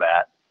grab a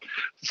bat."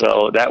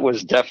 So that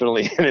was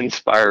definitely an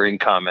inspiring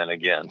comment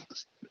again.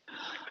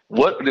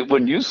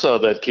 When you saw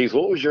that, Keith,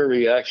 what was your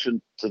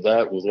reaction to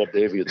that with what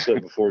Davey had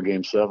said before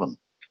Game 7?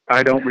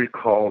 I don't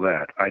recall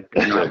that. I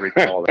do not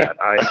recall that.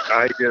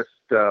 I just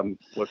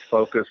was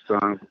focused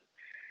on,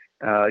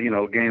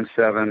 Game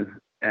 7,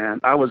 and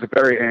I was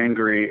very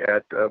angry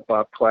at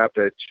Bob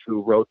Klappich,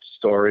 who wrote the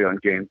story on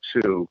Game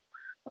 2.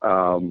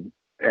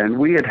 And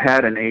we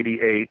had an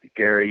 88,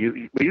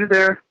 Gary. Were you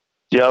there?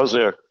 Yeah, I was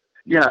there.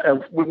 Yeah,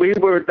 we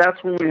were.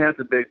 That's when we had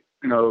the big,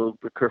 the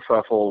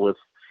kerfuffle with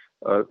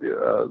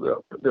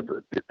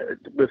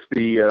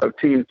the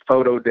team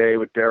photo day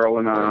with Darryl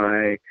and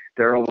I.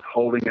 Darryl was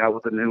holding out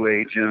with a new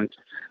agent.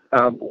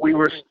 We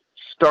were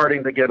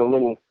starting to get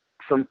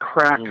some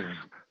cracks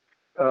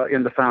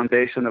in the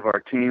foundation of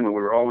our team, and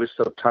we were always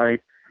so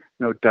tight.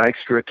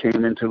 Dykstra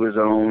came into his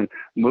own.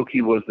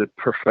 Mookie was the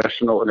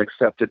professional and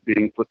accepted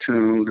being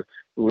platooned.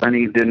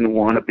 Lenny didn't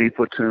want to be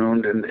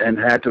platooned and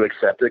had to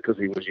accept it because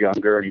he was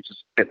younger and he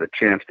just get the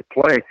chance to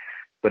play.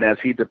 But as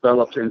he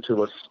developed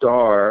into a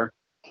star,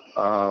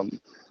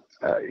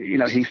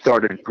 he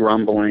started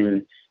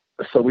grumbling.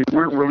 So we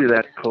weren't really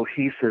that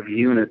cohesive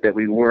unit that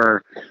we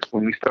were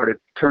when we started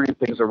turning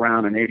things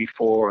around in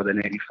 84,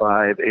 then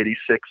 85,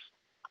 86,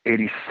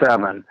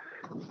 87.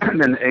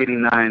 And then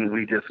 89,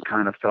 we just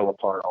kind of fell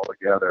apart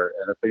altogether.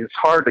 And it's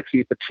hard to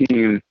keep a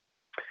team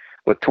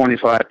with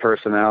 25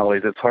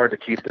 personalities. It's hard to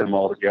keep them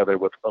all together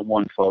with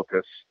one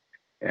focus.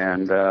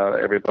 And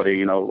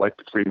everybody, like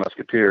the Three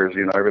Musketeers,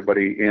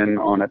 everybody in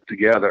on it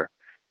together.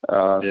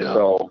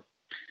 So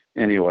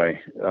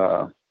anyway.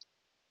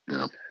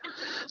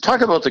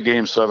 Talk about the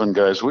Game 7,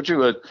 guys. Would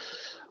you,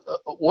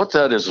 what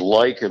that is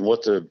like and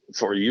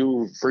for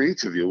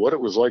each of you, what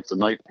it was like the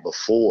night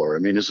before? I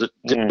mean, is it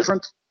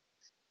different?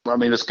 I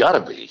mean, it's got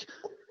to be.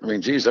 I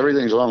mean, geez,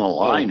 everything's on the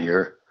line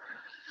here.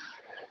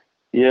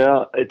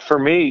 Yeah, for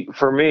me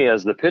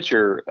as the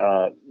pitcher,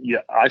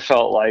 I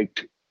felt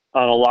like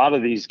on a lot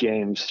of these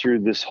games through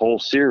this whole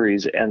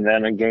series, and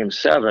then in Game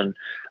 7,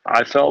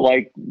 I felt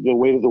like the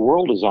weight of the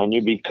world is on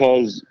you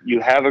because you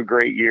have a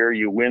great year,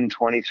 you win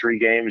 23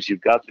 games, you've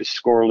got this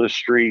scoreless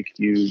streak,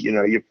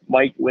 you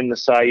might win the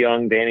Cy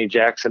Young, Danny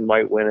Jackson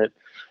might win it,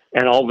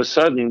 and all of a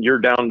sudden you're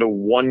down to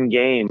one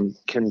game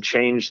can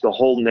change the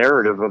whole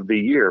narrative of the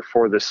year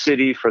for the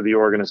city, for the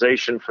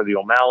organization, for the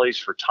O'Malleys,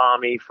 for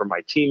Tommy, for my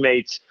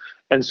teammates.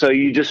 And so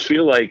you just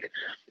feel like,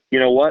 you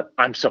know what,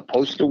 I'm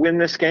supposed to win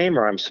this game,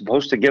 or I'm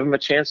supposed to give them a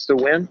chance to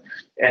win.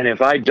 And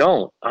if I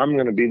don't, I'm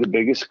going to be the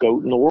biggest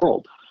GOAT in the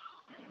world.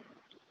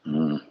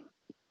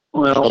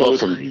 Well,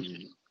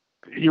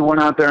 you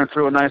went out there and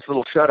threw a nice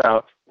little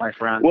shutout, my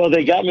friend. Well,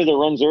 they got me the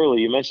runs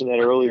early. You mentioned that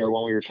earlier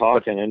when we were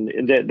talking,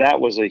 and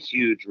that was a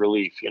huge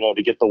relief,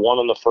 to get the 1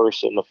 in the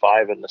first and the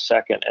 5 in the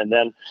second. And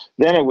then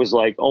it was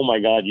like, oh,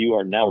 my God, you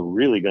are now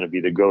really going to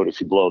be the GOAT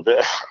if you blow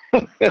this.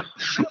 How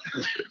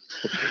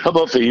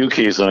about the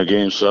Ukis on a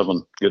Game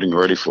 7, getting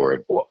ready for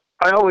it? Well,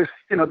 I always,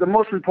 the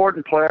most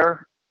important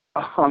player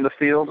on the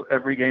field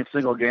every game,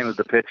 single game, is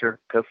the pitcher,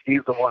 because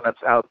he's the one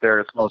that's out there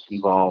that's most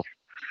involved.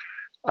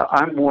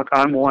 I'm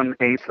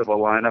 1/8 of a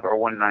lineup or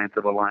 1/9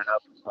 of a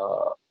lineup.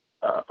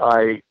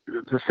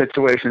 The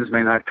situations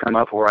may not come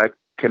up where I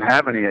can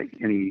have any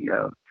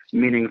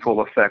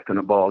meaningful effect in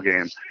a ball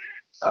game.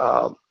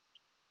 We're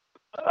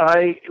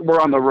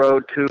on the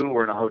road too.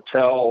 We're in a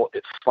hotel.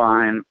 It's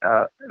fine.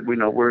 We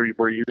know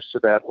we're used to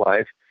that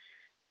life.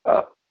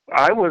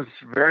 I was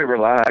very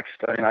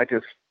relaxed.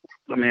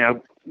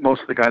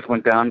 Most of the guys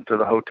went down to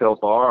the hotel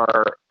bar,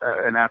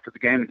 and after the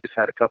game, we just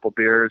had a couple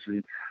beers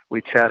and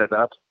we chatted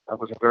up. It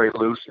was a very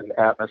loose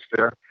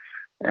atmosphere,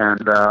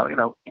 and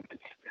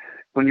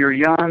when you're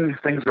young,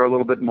 things are a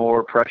little bit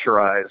more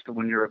pressurized.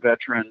 When you're a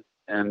veteran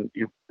and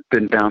you've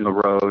been down the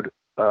road,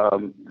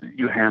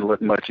 you handle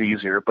it much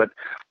easier. But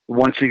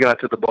once you got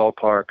to the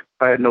ballpark,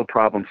 I had no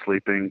problem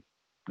sleeping,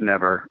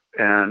 never.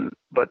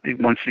 But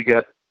once you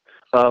get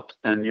up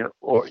and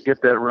or get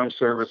that room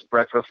service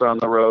breakfast on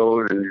the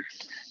road, and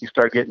you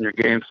start getting your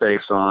game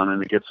face on,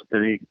 and just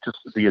the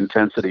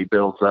intensity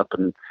builds up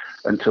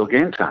until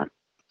game time.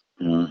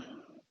 Mm.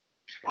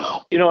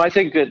 I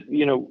think that,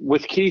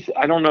 with Keith,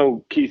 I don't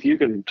know, Keith, you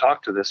can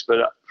talk to this,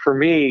 but for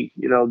me,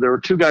 there were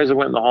two guys that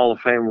went in the Hall of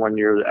Fame one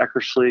year,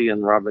 Eckersley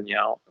and Robin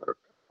Yount,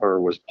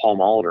 or was Paul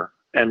Molitor.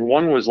 And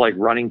one was like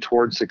running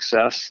towards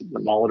success, the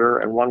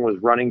Molitor, and one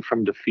was running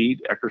from defeat,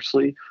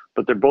 Eckersley,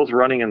 but they're both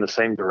running in the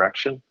same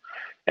direction.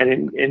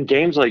 And in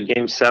games like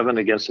Game 7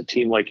 against a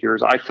team like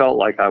yours, I felt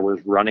like I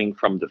was running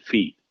from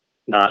defeat,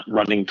 not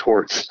running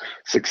towards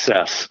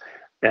success.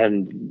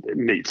 And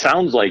it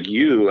sounds like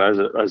you,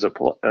 as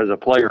a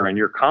player, and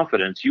your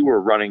confidence, you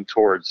were running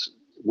towards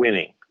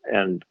winning.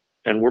 And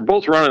we're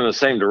both running in the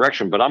same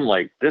direction. But I'm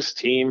like, this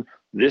team,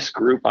 this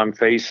group I'm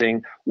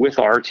facing with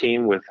our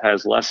team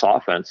has less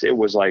offense. It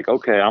was like,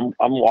 okay, I'm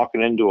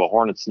walking into a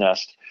hornet's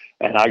nest,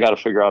 and I got to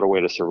figure out a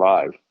way to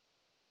survive.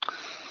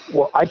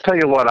 Well, I tell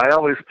you what, I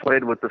always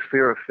played with the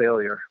fear of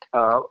failure.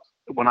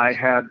 When I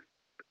had,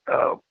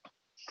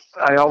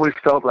 I always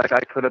felt like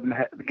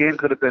the game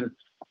could have been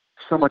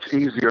so much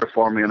easier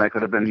for me, and I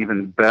could have been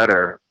even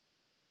better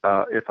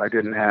if I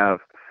didn't have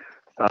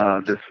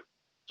this.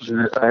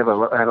 I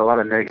had a lot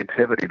of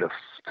negativity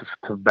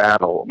to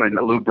battle. I mean,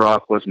 Lou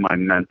Brock was my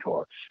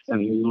mentor,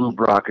 and Lou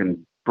Brock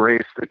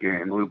embraced the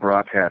game. Lou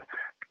Brock had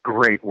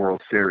great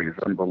World Series,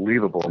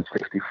 unbelievable in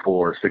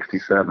 '64,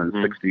 '67,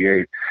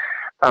 '68.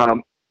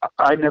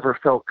 I never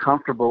felt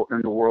comfortable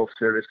in the World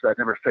Series because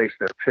I never faced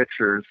their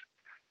pitchers.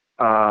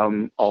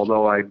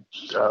 Although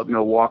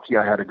Milwaukee,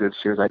 I had a good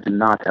series. I did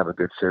not have a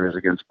good series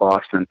against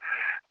Boston.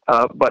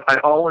 But I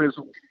always,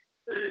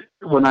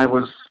 when I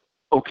was,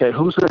 okay,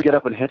 who's going to get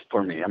up and hit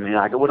for me? I mean,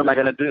 what am I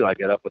going to do? I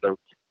get up with a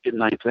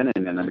ninth inning,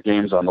 and then the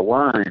game's on the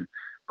line,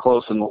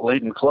 close and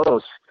late and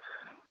close.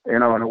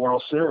 In a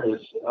World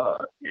Series,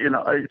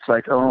 it's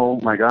like, oh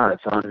my God,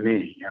 it's on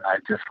me. And I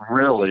just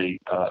really,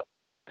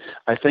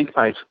 I think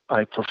I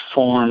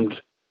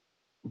performed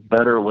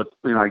better with,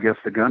 I guess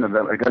a gun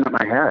in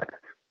my head.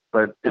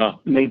 But it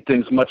made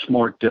things much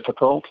more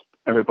difficult.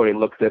 Everybody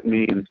looked at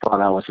me and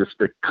thought I was just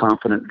a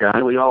confident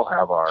guy. We all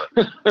have our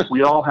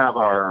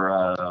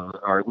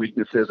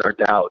weaknesses, our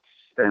doubts,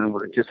 and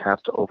we just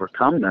have to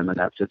overcome them in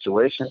that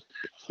situation.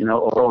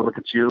 Oh, look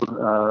at you.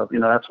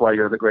 That's why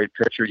you're the great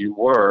pitcher you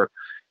were.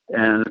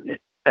 And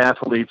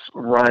athletes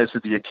rise to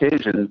the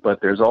occasion,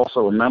 but there's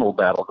also a mental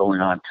battle going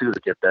on too to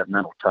get that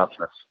mental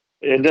toughness.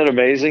 Isn't it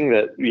amazing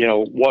that,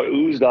 what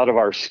oozed out of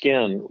our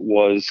skin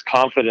was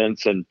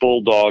confidence and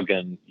bulldog,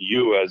 and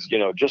you as,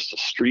 just a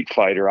street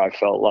fighter, I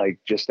felt like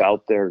just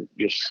out there,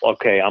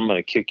 okay, I'm going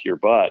to kick your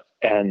butt.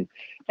 And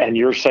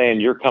you're saying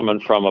you're coming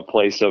from a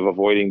place of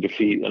avoiding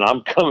defeat, and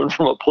I'm coming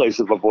from a place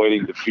of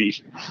avoiding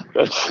defeat.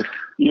 That's,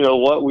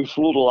 we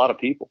fooled a lot of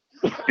people.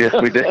 Yes,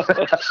 we did.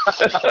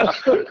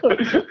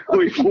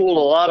 We fooled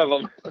a lot of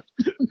them.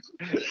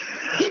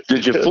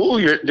 Did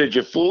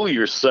you fool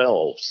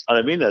yourselves?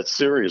 I mean that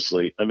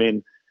seriously. I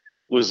mean,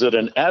 was it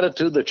an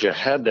attitude that you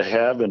had to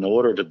have in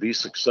order to be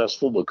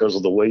successful because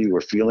of the way you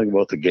were feeling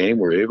about the game?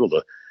 Were you able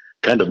to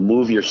kind of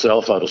move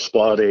yourself out of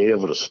spot A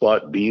over to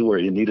spot B where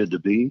you needed to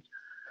be?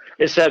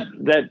 It's that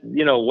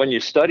when you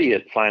study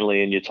it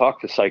finally and you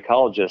talk to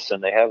psychologists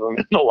and they have them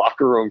in the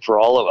locker room for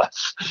all of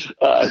us,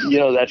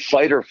 that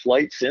fight or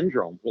flight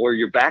syndrome where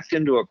you're backed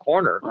into a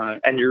corner, right,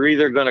 and you're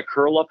either going to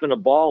curl up in a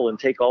ball and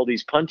take all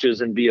these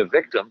punches and be a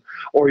victim,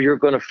 or you're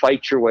going to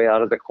fight your way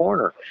out of the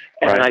corner.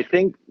 And right. I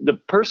think the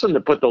person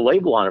that put the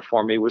label on it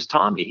for me was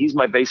Tommy. He's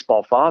my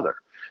baseball father.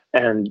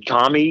 And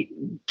Tommy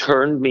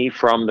turned me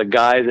from the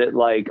guy that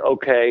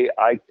okay,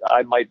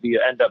 I might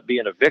end up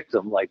being a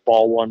victim, like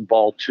ball one,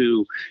 ball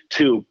two,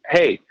 to,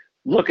 hey,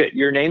 look at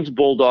your name's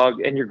Bulldog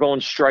and you're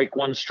going strike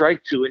one,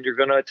 strike two, and you're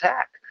going to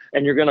attack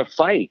and you're going to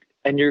fight.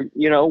 And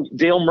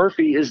Dale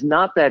Murphy is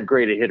not that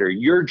great a hitter.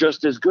 You're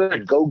just as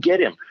good. Go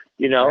get him.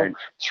 Right.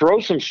 Throw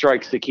some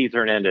strikes to Keith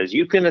Hernandez.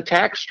 You can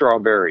attack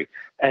Strawberry.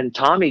 And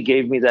Tommy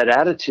gave me that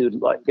attitude.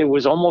 Like it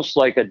was almost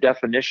like a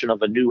definition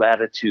of a new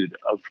attitude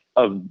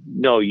of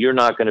no, you're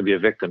not going to be a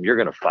victim. You're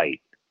going to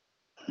fight.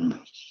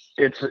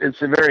 It's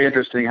very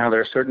interesting how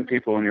there are certain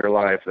people in your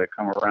life that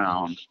come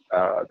around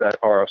that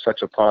are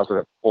such a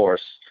positive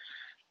force,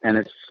 and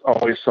it's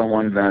always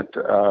someone that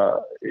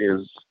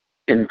is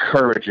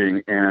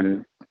encouraging.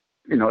 And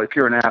if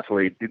you're an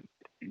athlete,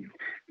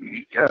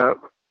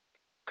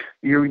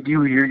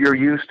 you're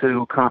used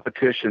to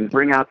competition.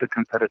 Bring out the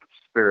competitive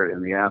spirit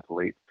in the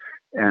athlete,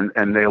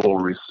 and they will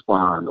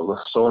respond.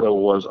 Lasorda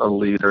was a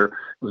leader.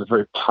 He was a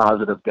very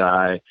positive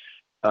guy.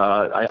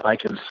 I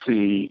can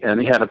see, and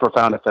he had a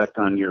profound effect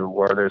on you.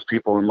 Where there's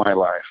people in my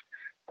life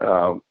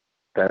that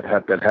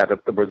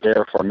were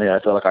there for me. I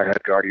felt like I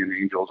had guardian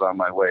angels on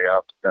my way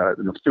up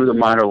through the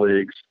minor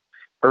leagues,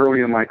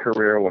 early in my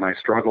career when I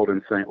struggled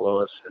in St.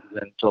 Louis,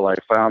 and until I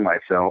found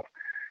myself.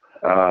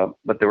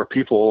 But there were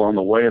people along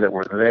the way that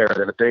were there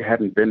that if they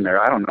hadn't been there,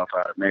 I don't know if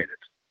I'd have made it.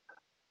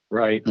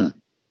 Right.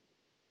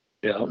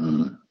 Yeah.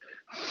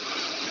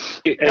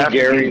 Hey,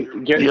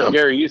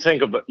 Gary, you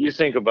think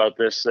about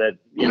this, that,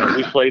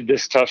 we played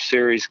this tough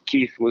series.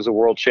 Keith was a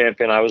world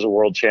champion. I was a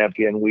world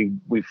champion.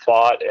 We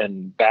fought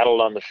and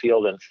battled on the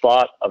field and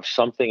thought of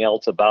something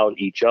else about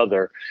each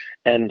other.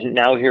 And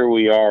now here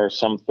we are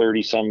some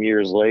 30 some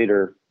years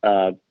later,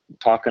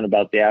 talking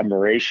about the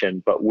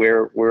admiration, but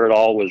where it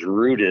all was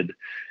rooted.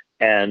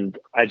 And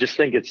I just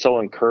think it's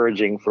so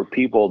encouraging for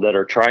people that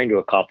are trying to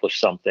accomplish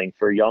something,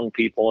 for young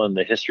people in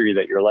the history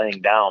that you're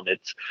laying down.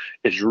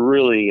 It's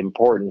really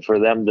important for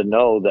them to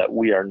know that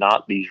we are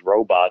not these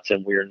robots,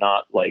 and we are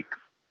not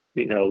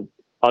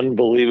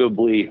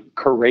unbelievably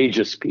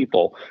courageous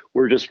people.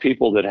 We're just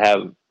people that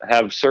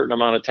have certain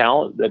amount of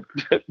talent that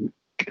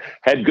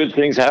had good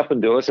things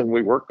happen to us, and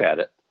we worked at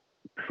it.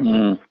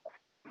 Mm.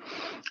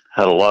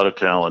 Had a lot of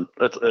talent.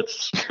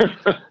 That's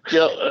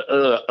yeah.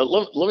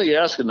 Let me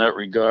ask in that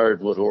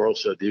regard what Orel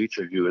said to each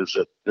of you is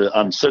that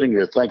I'm sitting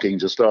here thinking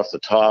just off the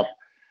top.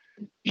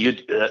 You,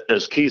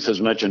 as Keith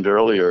has mentioned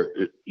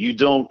earlier, you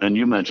don't, and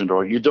you mentioned,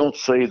 or you don't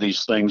say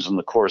these things in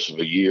the course of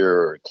a year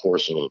or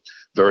course of a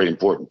very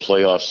important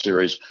playoff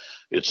series.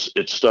 It's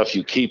stuff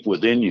you keep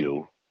within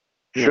you.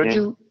 Should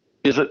you?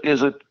 Does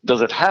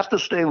it have to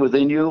stay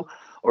within you,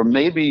 or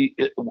maybe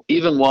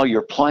even while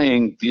you're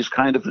playing, these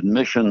kind of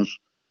admissions,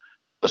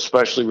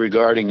 especially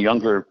regarding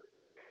younger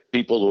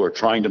people who are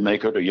trying to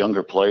make it, or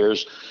younger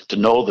players, to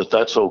know that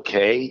that's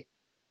okay?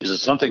 Is it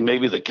something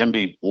maybe that can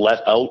be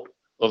let out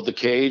of the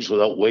cage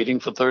without waiting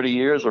for 30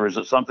 years? Or is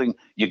it something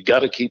you got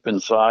to keep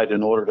inside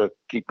in order to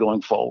keep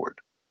going forward?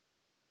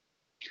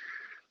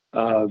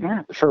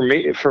 For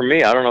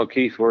me, I don't know,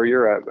 Keith, where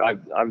you're at.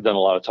 I've done a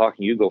lot of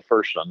talking. You go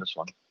first on this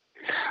one.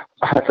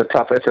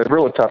 It's a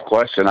really tough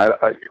question.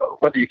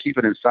 Whether you keep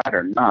it inside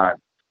or not,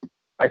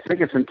 I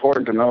think it's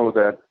important to know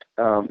that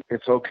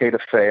it's okay to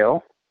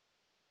fail.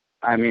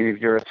 I mean, if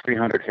you're a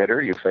 300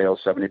 hitter, you fail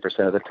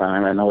 70% of the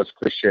time. I know it's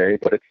cliche,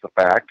 but it's the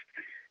fact.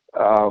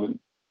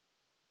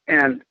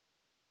 And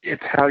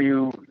it's how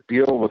you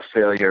deal with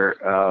failure.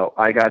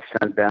 I got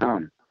sent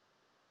down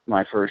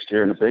my first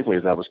year in the big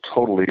leagues. I was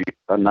totally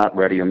not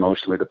ready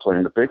emotionally to play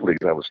in the big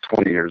leagues. I was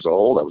 20 years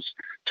old. I was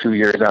 2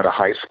 years out of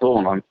high school,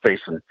 and I'm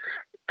facing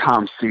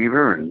Tom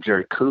Seaver and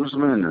Jerry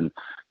Koosman and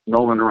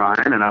Nolan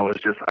Ryan, and I was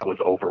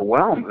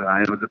overwhelmed.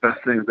 And it was the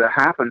best thing that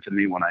happened to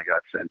me when I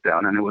got sent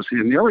down, and it was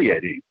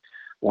humiliating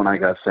when I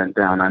got sent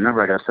down. I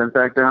remember I got sent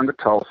back down to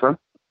Tulsa,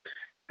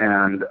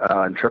 and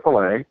in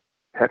AAA,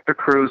 Hector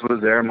Cruz was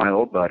there, my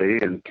old buddy,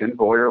 and Ken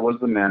Boyer was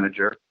the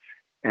manager,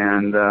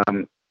 and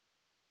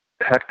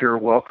Hector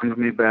welcomed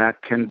me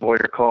back. Ken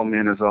Boyer called me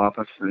in his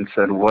office and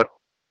said, what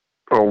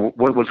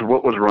was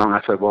wrong?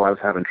 I said, well, I was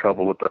having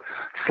trouble with the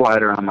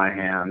slider on my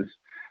hands.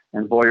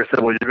 And Boyer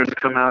said, well, you're going to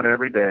come out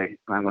every day,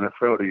 and I'm going to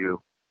throw to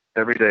you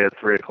every day at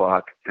 3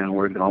 o'clock, and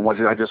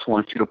I just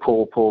want you to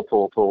pull.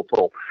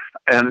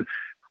 And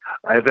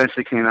I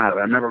eventually came out of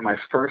it. I remember my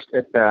first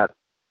at-bat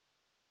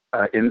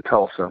in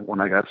Tulsa when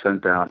I got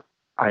sent down.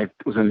 I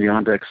was in the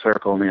on-deck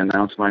circle, and they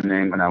announced my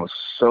name, and I was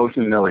so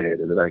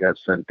humiliated that I got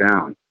sent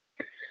down.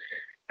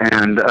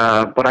 And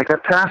but I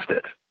got past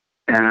it,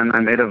 and I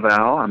made a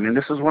vow. I mean,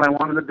 this is what I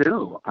wanted to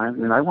do. I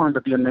mean, I wanted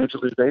to be a Major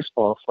League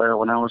Baseball player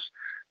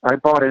I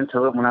bought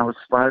into it when I was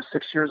 5,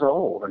 6 years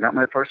old. I got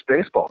my first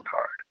baseball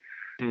card.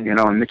 You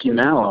know, and Mickey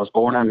Mantle, I was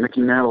born on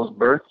Mickey Mantle's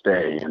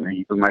birthday, and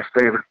he was my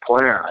favorite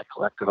player. I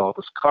collected all of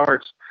his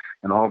cards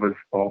and all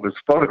of his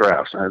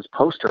photographs and his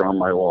poster on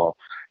my wall.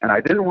 And I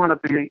didn't want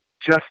to be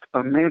just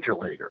a major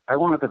leaguer. I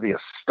wanted to be a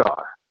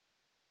star.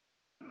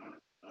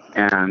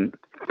 And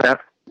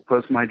that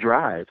was my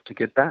drive to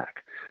get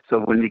back. So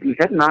when you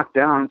get knocked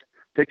down,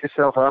 pick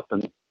yourself up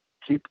and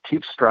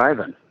keep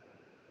striving.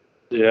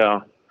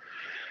 Yeah.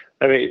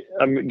 I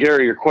mean,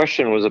 Gary, your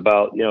question was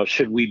about,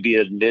 should we be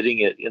admitting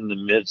it in the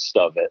midst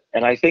of it?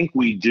 And I think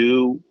we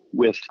do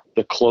with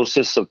the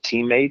closest of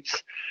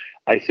teammates.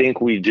 I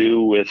think we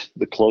do with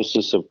the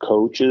closest of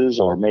coaches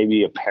or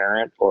maybe a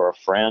parent or a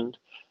friend.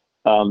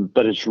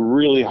 But it's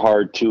really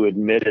hard to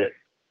admit it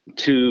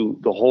to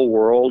the whole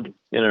world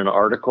in an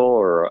article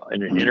or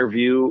in an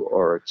interview,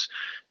 or it's,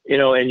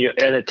 and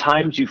at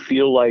times you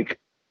feel like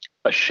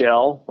a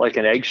shell, like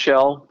an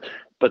eggshell,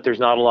 but there's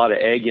not a lot of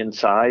egg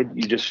inside.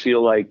 You just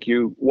feel like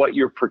what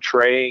you're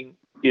portraying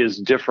is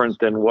different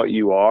than what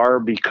you are,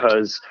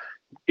 because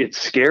it's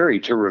scary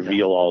to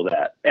reveal all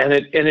that. And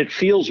it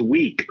feels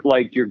weak,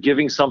 like you're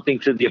giving something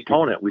to the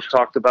opponent. We've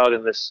talked about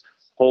in this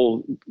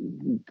whole,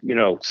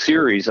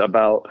 series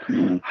about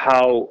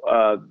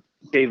how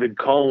David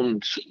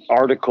Cohn's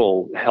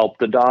article helped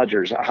the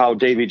Dodgers, how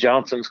Davey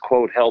Johnson's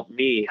quote helped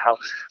me,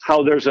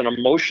 how there's an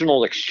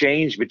emotional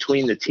exchange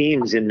between the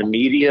teams in the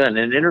media and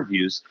in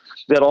interviews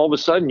that all of a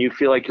sudden you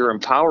feel like you're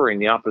empowering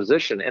the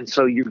opposition. And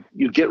so you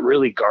get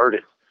really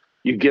guarded.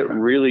 You get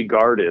really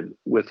guarded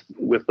with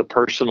the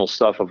personal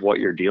stuff of what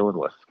you're dealing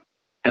with.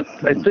 And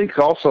I think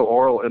also,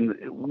 Orel,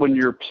 when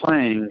you're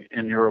playing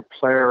and you're a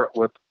player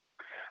with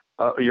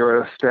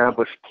you're an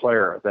established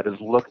player that is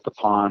looked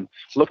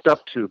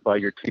up to by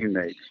your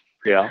teammates.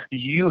 Yeah.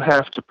 You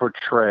have to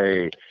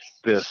portray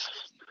this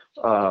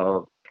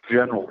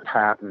General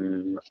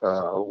Patton,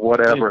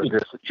 whatever.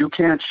 You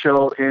can't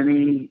show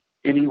any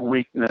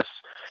weakness.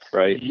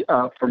 Right.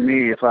 For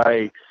me, if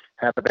I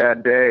had a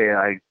bad day,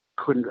 I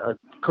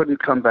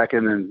couldn't come back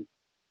in and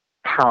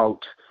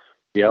pout,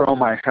 throw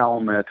my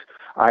helmet.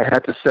 I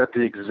had to set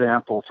the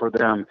example for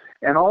them.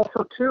 And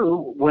also,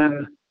 too,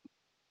 when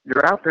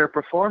you're out there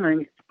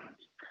performing,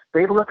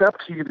 they look up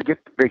to you to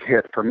get the big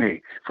hit for me,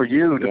 for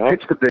you to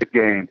pitch the big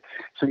game.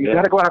 So you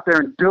got to go out there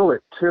and do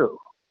it too.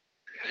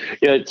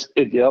 Yeah,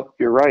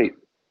 you're right.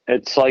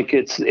 It's like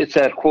it's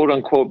that quote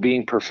unquote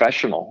being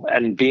professional,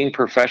 and being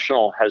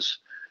professional has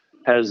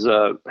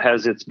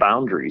its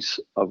boundaries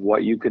of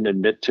what you can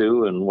admit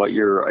to and what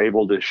you're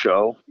able to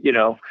show.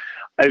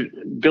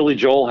 Billy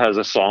Joel has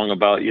a song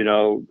about,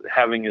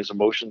 having his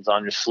emotions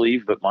on your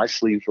sleeve, but my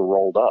sleeves are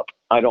rolled up.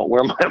 I don't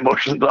wear my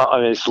emotions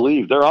on my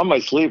sleeve. They're on my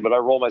sleeve, but I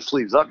roll my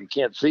sleeves up. You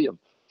can't see them.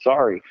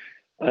 Sorry.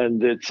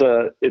 And it's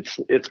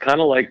kind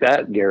of like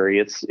that, Gary.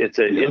 It's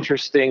an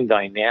interesting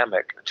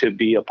dynamic to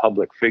be a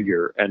public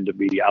figure and to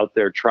be out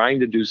there trying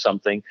to do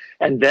something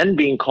and then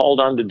being called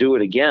on to do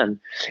it again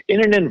in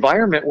an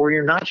environment where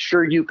you're not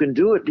sure you can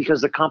do it because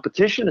the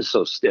competition is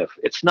so stiff.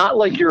 It's not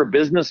like you're a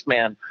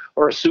businessman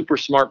or a super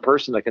smart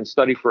person that can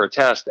study for a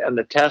test, and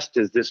the test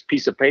is this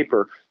piece of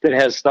paper that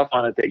has stuff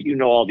on it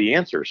that all the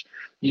answers.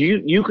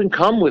 You can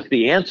come with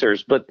the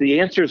answers, but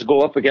the answers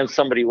go up against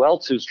somebody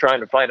else who's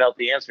trying to find out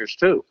the answers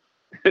too.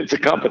 It's a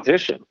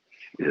competition.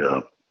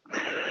 Yeah.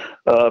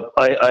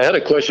 I had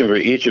a question for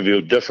each of you,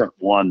 a different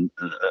one.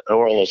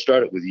 Orel, I'll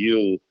start it with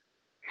you.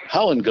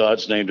 How in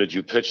God's name did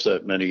you pitch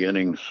that many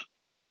innings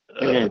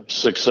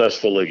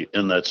successfully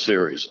in that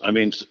series? I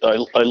mean,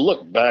 I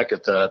look back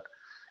at that.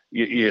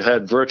 You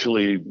had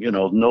virtually,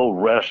 no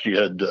rest. You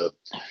had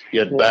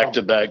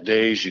back-to-back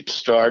days. You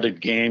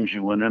started games.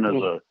 You went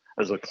in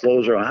as a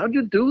closer. How'd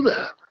you do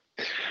that?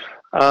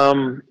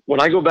 When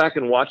I go back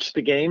and watch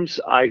the games,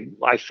 I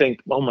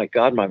think, oh my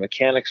God, my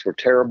mechanics were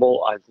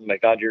terrible. My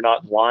God, you're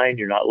not in line,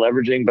 you're not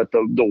leveraging. But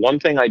the one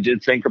thing I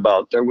did think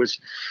about,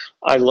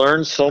 I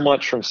learned so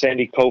much from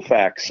Sandy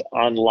Koufax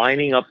on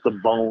lining up the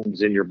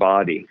bones in your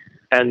body.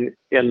 And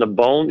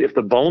if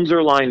the bones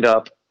are lined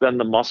up, then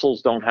the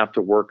muscles don't have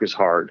to work as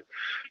hard.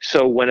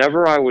 So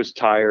whenever I was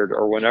tired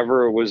or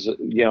whenever it was,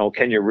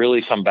 can you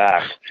really come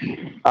back?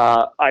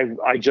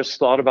 I just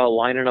thought about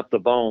lining up the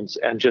bones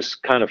and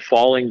just kind of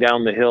falling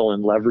down the hill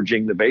and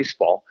leveraging the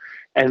baseball.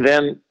 And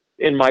then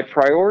in my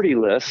priority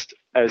list,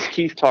 as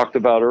Keith talked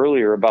about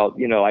earlier about,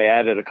 I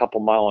added a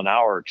couple mile an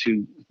hour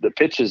to the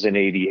pitches in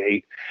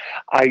 88.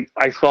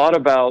 I thought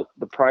about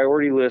the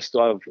priority list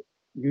of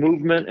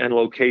movement and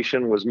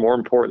location was more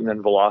important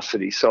than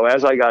velocity. So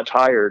as I got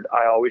tired,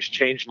 I always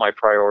changed my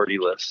priority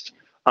list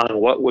on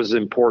what was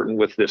important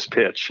with this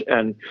pitch.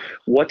 And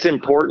what's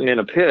important in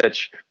a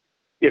pitch,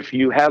 if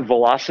you have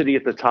velocity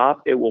at the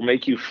top, it will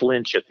make you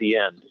flinch at the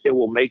end. It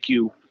will make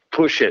you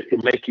push it.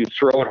 It'll make you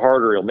throw it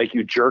harder. It'll make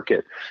you jerk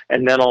it.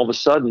 And then all of a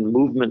sudden,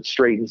 movement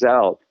straightens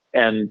out.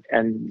 and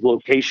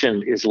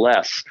location is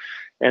less.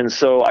 And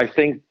so I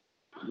think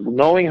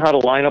knowing how to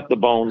line up the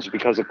bones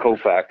because of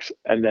Koufax,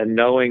 and then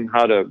knowing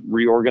how to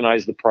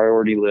reorganize the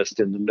priority list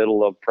in the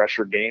middle of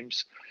pressure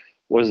games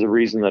was the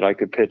reason that I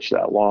could pitch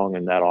that long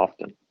and that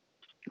often.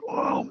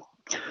 Wow.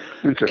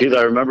 Keith,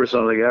 I remember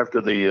something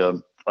after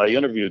I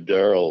interviewed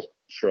Darryl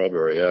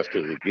Strawberry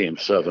after the Game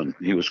 7.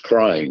 He was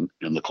crying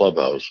in the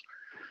clubhouse.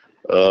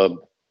 Where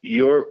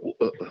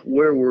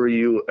were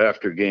you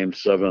after Game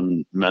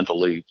 7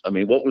 mentally? I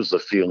mean, what was the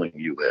feeling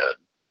you had?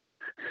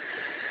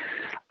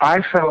 I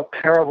felt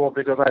terrible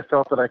because I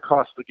felt that I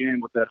cost the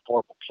game with that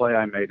horrible play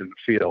I made in the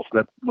field,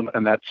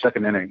 in that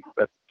second inning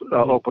that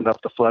opened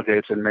up the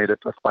floodgates and made it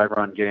a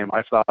 5-run game.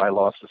 I thought I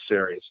lost the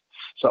series.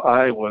 So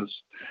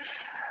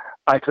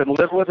I could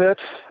live with it.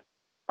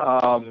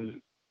 I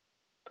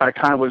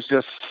kind of was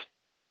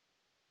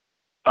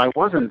I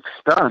wasn't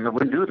stunned.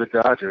 We knew the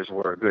Dodgers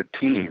were a good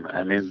team.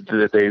 I mean,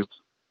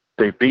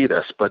 they beat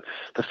us, but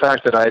the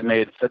fact that I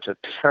made such a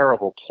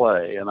terrible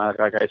play, and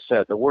like I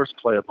said, the worst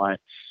play of my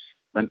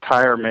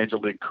entire major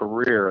league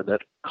career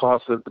that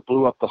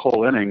blew up the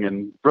whole inning,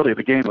 and really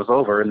the game was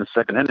over in the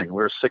second inning.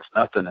 We were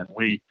 6-0,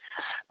 and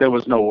there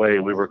was no way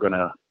we were going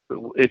to.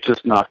 It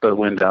just knocked the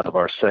wind out of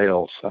our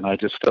sails, and I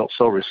just felt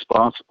so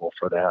responsible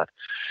for that.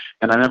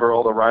 And I remember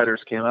all the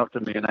writers came up to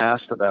me and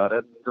asked about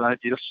it, and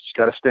you just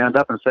got to stand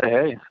up and say,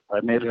 "Hey, I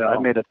made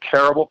a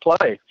terrible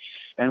play."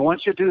 And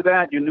once you do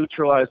that, you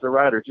neutralize the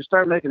writers. You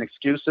start making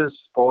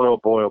excuses. Boy, oh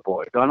boy, oh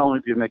boy! Not only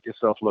do you make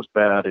yourself look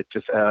bad, it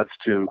just adds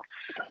to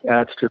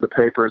the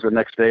papers the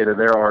next day to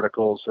their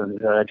articles. And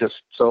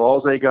so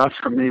all they got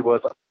from me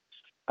was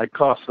I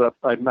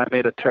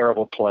made a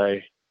terrible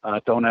play.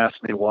 Don't ask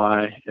me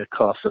why. It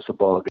cost us a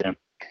ball game.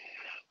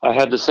 I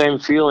had the same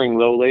feeling,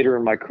 though, later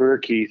in my career,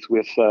 Keith.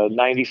 With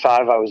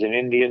 95, I was in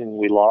India and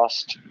we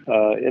lost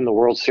in the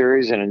World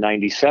Series. And in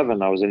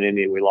 97, I was in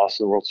India and we lost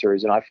in the World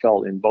Series. And I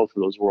felt in both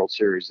of those World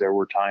Series, there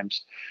were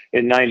times.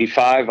 In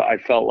 95, I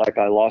felt like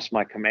I lost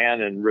my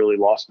command and really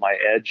lost my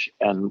edge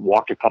and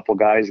walked a couple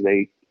guys.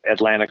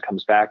 Atlanta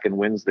comes back and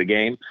wins the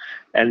game.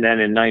 And then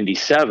in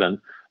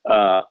 97,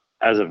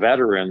 as a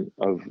veteran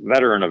of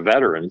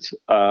veterans,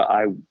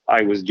 I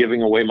was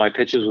giving away my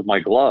pitches with my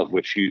glove,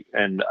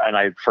 and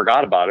I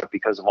forgot about it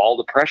because of all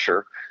the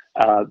pressure.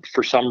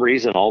 For some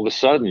reason, all of a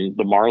sudden,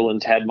 the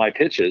Marlins had my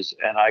pitches,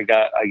 and I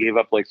gave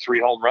up like 3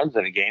 home runs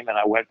in a game. And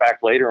I went back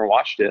later and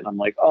watched it, and I'm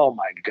like, oh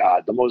my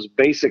God, the most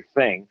basic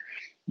thing,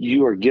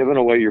 you are giving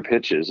away your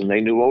pitches, and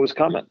they knew what was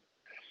coming.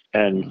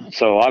 And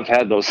so I've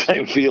had those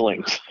same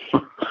feelings.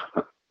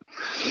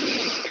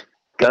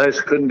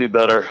 Guys, couldn't be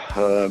better.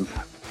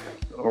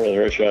 Orel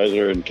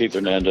Hershiser and Keith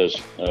Hernandez,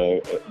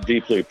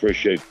 deeply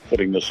appreciate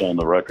putting this on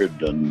the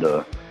record and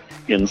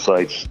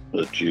insights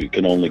that you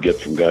can only get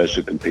from guys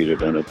who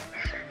competed in it.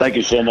 Thank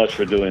you so much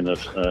for doing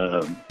this.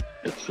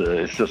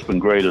 It's just been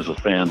great as a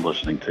fan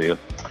listening to you.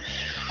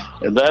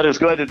 And that is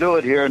going to do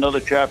it here. Another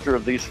chapter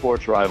of These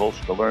Sports Rivals.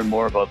 To learn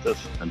more about this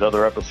and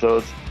other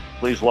episodes,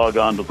 please log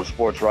on to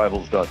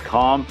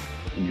thesportsrivals.com.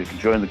 And you can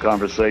join the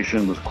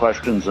conversation with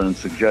questions and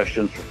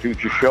suggestions for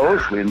future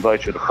shows. We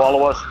invite you to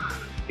follow us.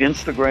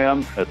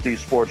 Instagram at These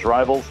Sports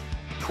Rivals,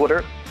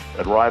 Twitter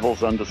at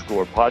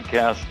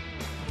Rivals_podcast,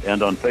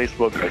 and on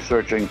Facebook by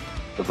searching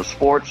for the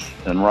Sports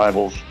and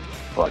Rivals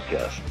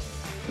podcast.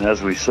 And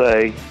as we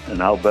say, and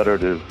how better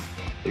to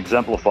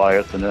exemplify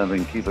it than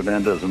having Keith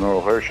Hernandez and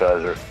Orel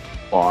Hershiser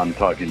on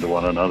talking to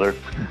one another,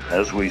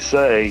 as we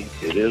say,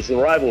 it is the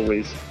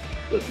rivalries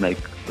that make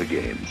the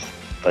games.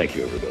 Thank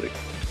you, everybody.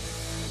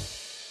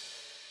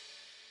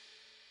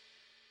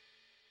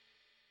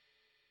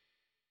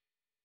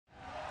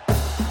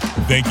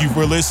 Thank you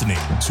for listening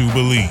to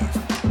Believe.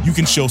 You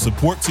can show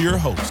support to your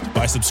host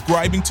by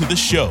subscribing to the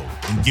show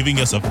and giving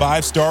us a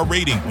 5-star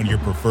rating on your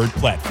preferred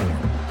platform.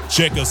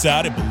 Check us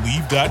out at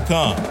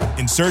Believe.com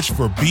and search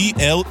for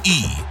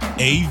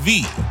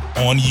BLEAV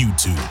on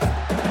YouTube.